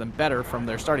makes them better from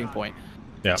their starting point.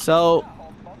 Yeah. So,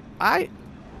 I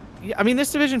mean,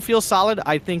 this division feels solid.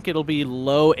 I think it'll be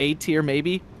low A tier,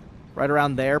 maybe, right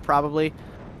around there, probably.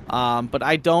 But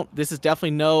I don't. This is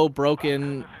definitely no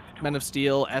broken Men of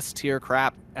Steel S tier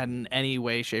crap in any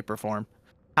way, shape, or form.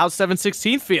 How's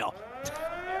 7/16 feel?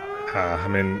 I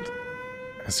mean,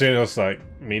 as soon as like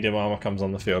medium armor comes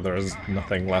on the field, there is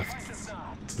nothing left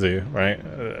to do, right?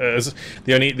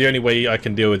 The only way I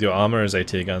can deal with your armor is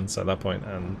AT guns at that point,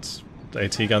 and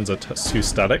AT guns are too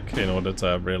static in order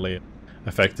to really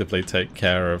effectively take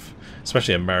care of,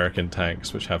 especially American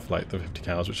tanks, which have like the 50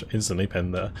 cals, which instantly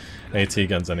pin the AT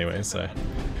guns anyway. So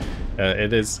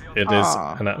it is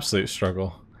an absolute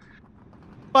struggle.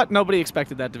 But nobody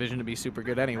expected that division to be super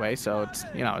good anyway, so it's,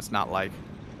 you know, it's not like,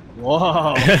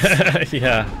 whoa.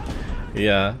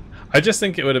 yeah. I just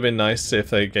think it would have been nice if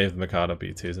they gave the Mikado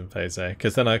B2s in Phase A,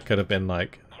 because then I could have been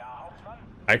like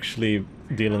actually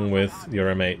dealing with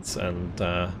your M8s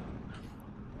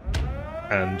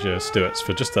and your Stuarts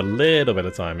for just a little bit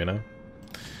of time, you know?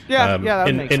 Yeah, that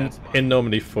would make sense. In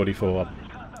Normandy 44,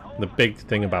 the big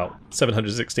thing about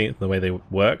 716th and the way they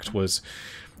worked was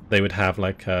they would have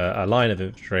like a line of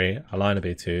infantry, a line of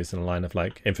B2s, and a line of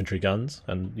like infantry guns,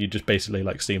 and you just basically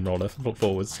like steamroller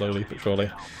forward slowly but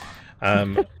surely.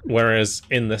 Whereas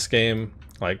in this game,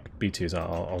 like B2s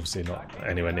are obviously not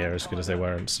anywhere near as good as they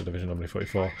were in Division Normandy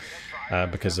 44,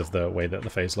 because of the way that the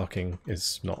phase locking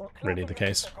is not really the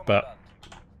case. But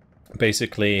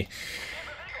basically,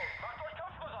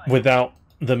 without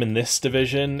them in this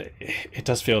division, it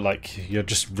does feel like you're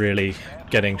just really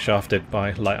getting shafted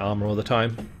by light armor all the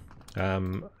time.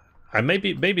 And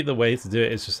maybe the way to do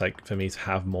it is just like for me to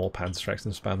have more Panzerstrikes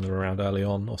and spam them around early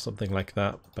on or something like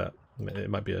that. But it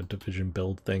might be a division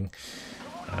build thing.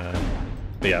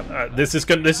 But yeah, this is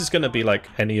going to be like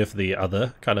any of the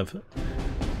other kind of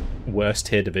worst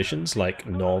tier divisions, like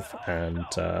Nov and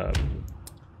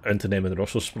Unternehmen and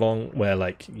Rosselsprong, where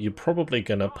like you're probably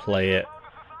going to play it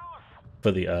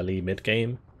for the early mid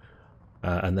game,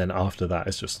 and then after that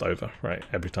it's just over, right?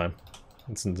 Every time.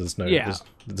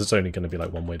 There's only going to be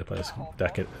like one way to play this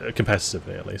deck,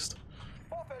 competitively at least.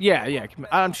 Yeah,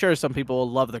 I'm sure some people will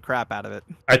love the crap out of it.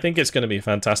 I think it's going to be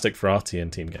fantastic for RT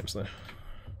and team games, though.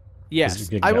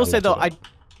 Yes, I will say though, I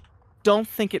don't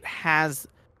think it has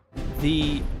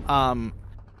the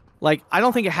like, I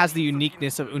don't think it has the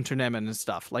uniqueness of Unternehmen and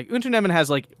stuff. Like, Unternehmen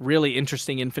has like really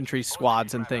interesting infantry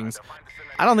squads and things.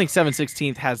 I don't think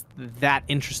 7/16th has that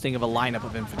interesting of a lineup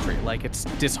of infantry. Like, it's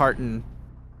disheartened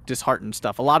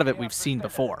stuff. A lot of it we've seen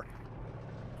before.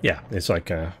 Yeah, it's like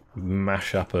a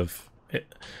mashup of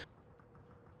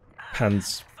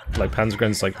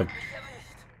Panzergren's like the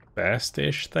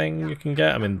best-ish thing you can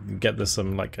get. I mean, you get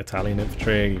some like Italian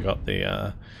infantry, you got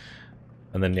the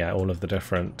and then yeah, all of the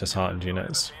different disheartened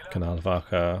units,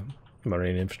 Kanalvaka,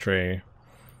 Marine infantry.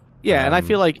 Yeah, and I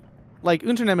feel like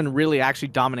Unternehmen really actually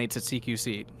dominates at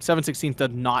CQC. 7/16th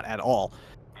does not at all,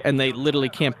 and they literally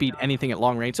can't beat anything at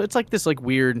long range. So it's like this like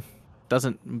weird,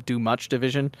 doesn't do much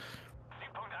division.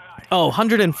 Oh,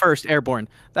 101st Airborne.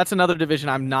 That's another division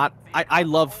I'm not... I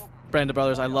love Branda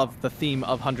Brothers. I love the theme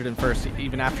of 101st.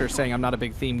 Even after saying I'm not a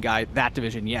big theme guy, that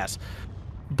division, yes.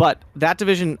 But that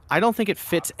division, I don't think it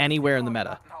fits anywhere in the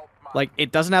meta. Like,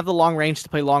 it doesn't have the long range to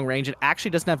play long range. It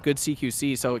actually doesn't have good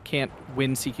CQC, so it can't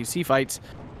win CQC fights.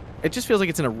 It just feels like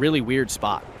it's in a really weird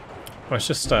spot. Well, it's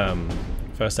just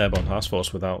 1st Airborne Task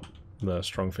Force without the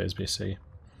strong phase BC.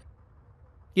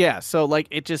 Yeah, so like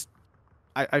it just...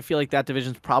 I feel like that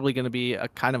division's probably going to be a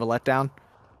kind of a letdown,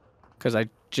 because I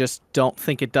just don't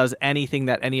think it does anything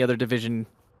that any other division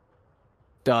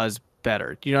does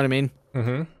better. Do you know what I mean?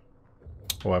 Mm-hmm.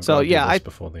 Well, I've so got to do yeah, this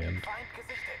before the end.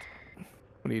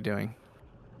 What are you doing?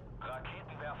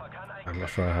 I'm not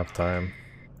sure I have time.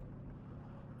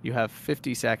 You have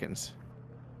 50 seconds.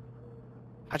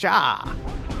 Acha!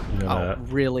 Oh,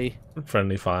 really?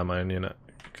 Friendly fire my own unit,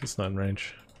 because it's not in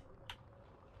range.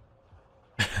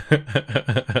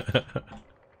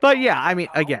 But yeah, I mean,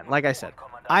 again, like I said,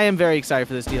 I am very excited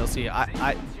for this DLC.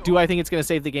 Do I think it's going to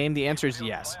save the game? The answer is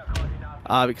yes.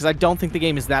 Because I don't think the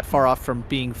game is that far off from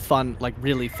being fun, like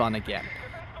really fun again.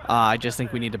 I just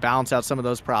think we need to balance out some of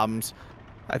those problems.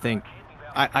 I think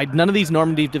none of these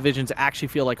Normandy divisions actually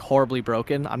feel like horribly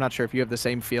broken. I'm not sure if you have the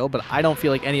same feel, but I don't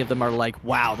feel like any of them are like,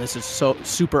 wow, this is so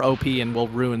super OP and will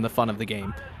ruin the fun of the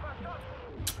game.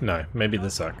 No, maybe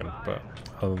the second, but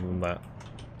other than that,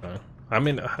 no. I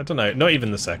mean, I don't know. Not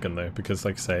even the second though, because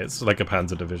like I say, it's like a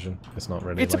Panzer division. It's not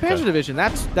really. It's like a Panzer division.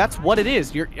 That's what it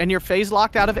is. You're phase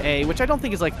locked out of A, which I don't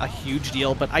think is like a huge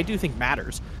deal, but I do think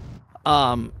matters.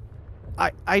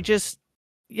 I just,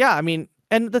 yeah, I mean,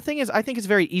 and the thing is, I think it's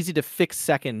very easy to fix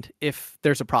second if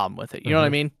there's a problem with it. You know what I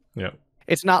mean? Yeah.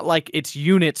 It's not like its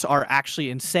units are actually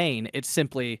insane. It's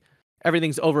simply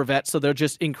everything's overvet, so they'll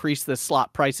just increase the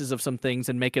slot prices of some things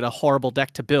and make it a horrible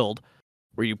deck to build,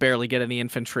 where you barely get any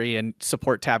infantry and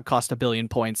support tab cost 1 billion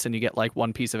points and you get like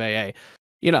one piece of AA,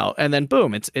 you know, and then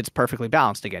boom, it's perfectly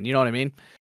balanced again. You know what I mean?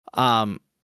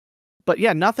 But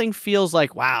yeah, nothing feels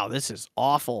like, wow, this is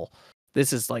awful.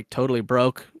 This is like totally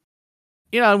broke.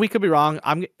 You know, we could be wrong.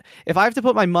 If I have to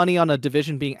put my money on a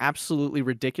division being absolutely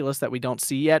ridiculous that we don't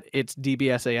see yet, it's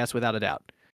DBSAS without a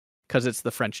doubt, because it's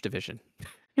the French division.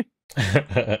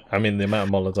 I mean, the amount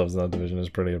of Molotovs in that division is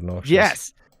pretty obnoxious.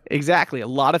 Yes, exactly. A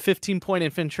lot of 15-point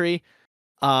infantry.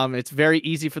 It's very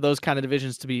easy for those kind of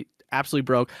divisions to be absolutely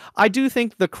broke. I do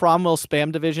think the Cromwell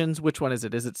spam divisions, which one is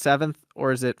it? Is it 7th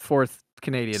or is it 4th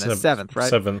Canadian? It's 7th,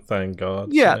 right? 7th, thank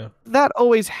God. Yeah, that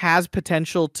always has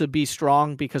potential to be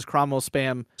strong because Cromwell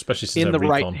spam, especially in the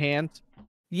right hands.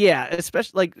 Yeah,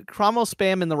 especially like Cromwell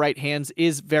spam in the right hands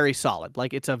is very solid.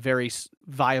 Like it's a very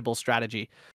viable strategy.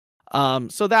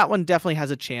 So that one definitely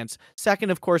has a chance. Second,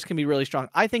 of course, can be really strong.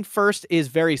 I think first is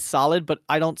very solid, but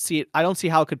I don't see it. I don't see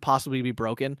how it could possibly be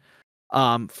broken.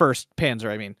 First Panzer,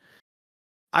 I mean,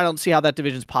 I don't see how that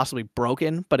division's possibly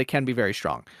broken, but it can be very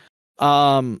strong.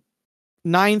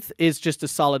 9th is just a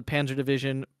solid Panzer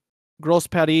division. Gros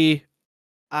Paris,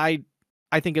 I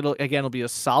think it'll be a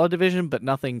solid division, but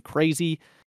nothing crazy.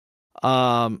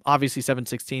 Obviously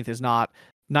 7/16 is not.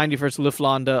 91st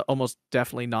Luftwaffe, almost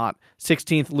definitely not.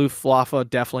 16th Luftwaffe,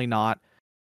 definitely not.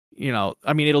 You know,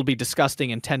 I mean, it'll be disgusting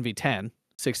in 10v10.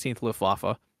 16th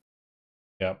Luftwaffe.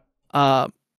 Yeah.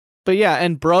 But yeah,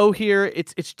 and bro here,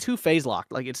 it's too phase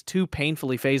locked. Like it's too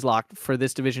painfully phase locked for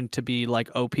this division to be like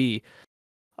OP.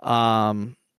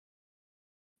 4th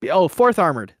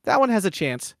Armored. That one has a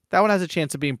chance. That one has a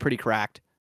chance of being pretty cracked.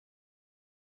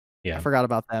 Yeah. I forgot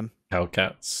about them.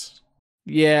 Hellcats.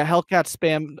 Yeah, Hellcats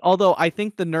spam. Although I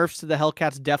think the nerfs to the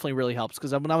Hellcats definitely really helps,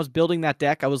 because when I was building that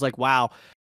deck, I was like, wow,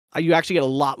 you actually get a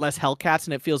lot less Hellcats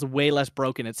and it feels way less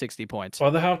broken at 60 points. Well,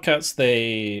 the Hellcats,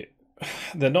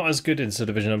 they're not as good in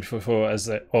Division Normandy 44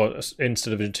 or in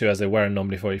Division 2 as they were in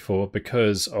Normandy 44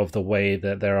 because of the way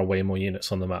that there are way more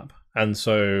units on the map. And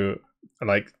so,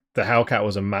 like, the Hellcat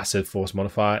was a massive force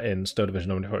modifier in Division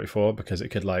Normandy 44 because it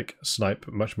could, like, snipe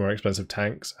much more expensive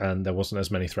tanks and there wasn't as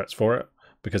many threats for it,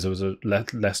 because there was a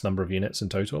less number of units in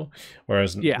total.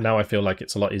 Whereas now I feel like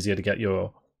it's a lot easier to get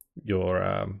your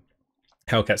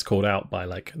Hellcats called out by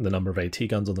like the number of AT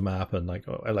guns on the map, and like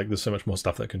there's so much more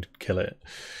stuff that can kill it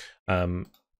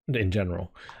in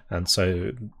general, and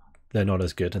so they're not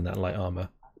as good, and that light armor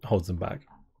holds them back.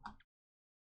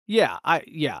 I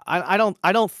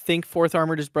don't think 4th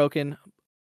Armored is broken.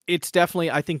 It's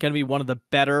definitely, I think, going to be one of the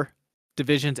better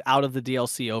divisions out of the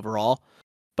DLC overall.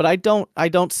 But I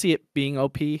don't see it being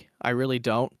OP. I really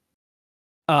don't.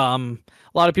 A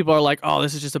lot of people are like, oh,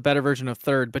 this is just a better version of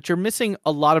 3rd, but you're missing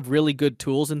a lot of really good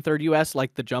tools in 3rd US,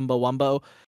 like the Jumbo Wumbo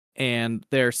and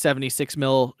their 76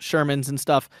 mil Shermans and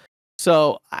stuff.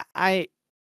 So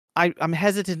I'm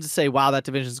hesitant to say, wow, that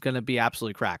division is going to be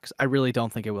absolutely cracked. I really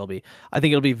don't think it will be. I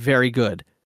think it'll be very good,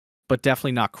 but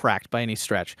definitely not cracked by any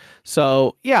stretch.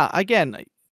 So yeah, again,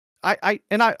 I'm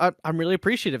really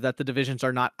appreciative that the divisions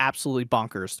are not absolutely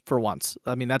bonkers for once.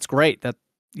 I mean, that's great that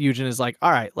Eugen is like,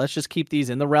 all right, let's just keep these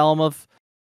in the realm of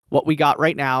what we got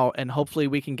right now, and hopefully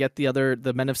we can get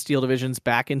the Men of Steel divisions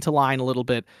back into line a little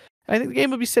bit. I think the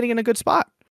game will be sitting in a good spot.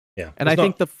 Yeah, and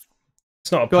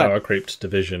it's not a power creeped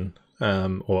division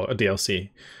or a DLC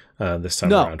this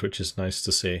time around, which is nice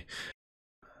to see.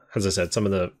 As I said, some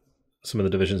of the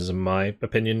divisions, in my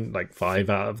opinion, like 5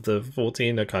 out of the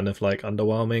 14 are kind of like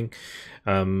underwhelming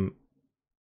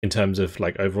in terms of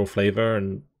like overall flavor,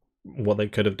 and what they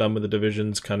could have done with the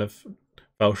divisions kind of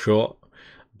fell short.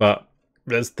 But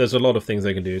there's a lot of things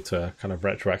they can do to kind of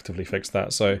retroactively fix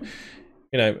that. So,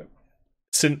 you know,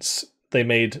 since they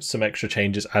made some extra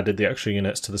changes, added the extra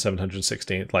units to the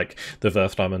 716th, like the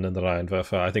Werfdiamond and the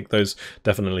Rheinwerfer, I think those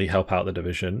definitely help out the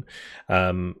division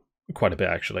quite a bit,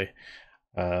 actually.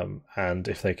 And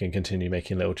if they can continue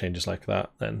making little changes like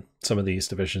that, then some of these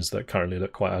divisions that currently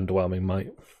look quite underwhelming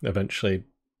might eventually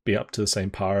be up to the same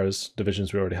par as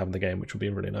divisions we already have in the game, which would be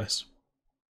really nice.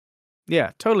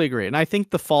 Yeah, totally agree. And I think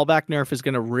the fallback nerf is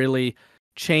going to really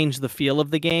change the feel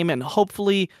of the game and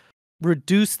hopefully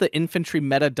reduce the infantry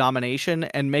meta domination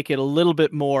and make it a little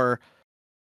bit more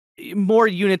more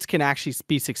units can actually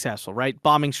be successful, right?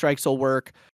 Bombing strikes will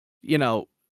work, you know,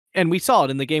 and we saw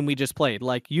it in the game we just played.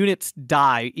 Like, units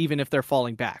die even if they're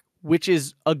falling back, which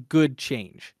is a good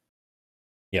change.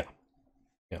 Yeah.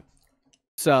 Yeah.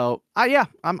 So, yeah,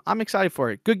 I'm excited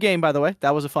for it. Good game, by the way.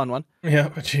 That was a fun one. Yeah,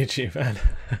 GG,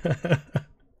 man.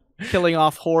 Killing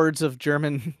off hordes of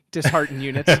German disheartened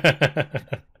units.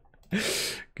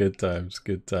 Good times,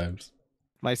 good times.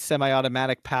 My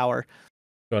semi-automatic power.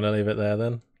 You want to leave it there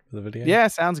then for the video? Yeah,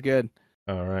 sounds good.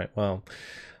 All right, well,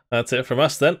 that's it from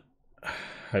us then.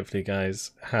 Hopefully you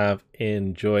guys have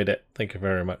enjoyed it. Thank you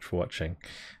very much for watching,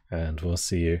 and we'll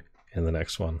see you in the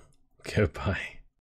next one. Goodbye.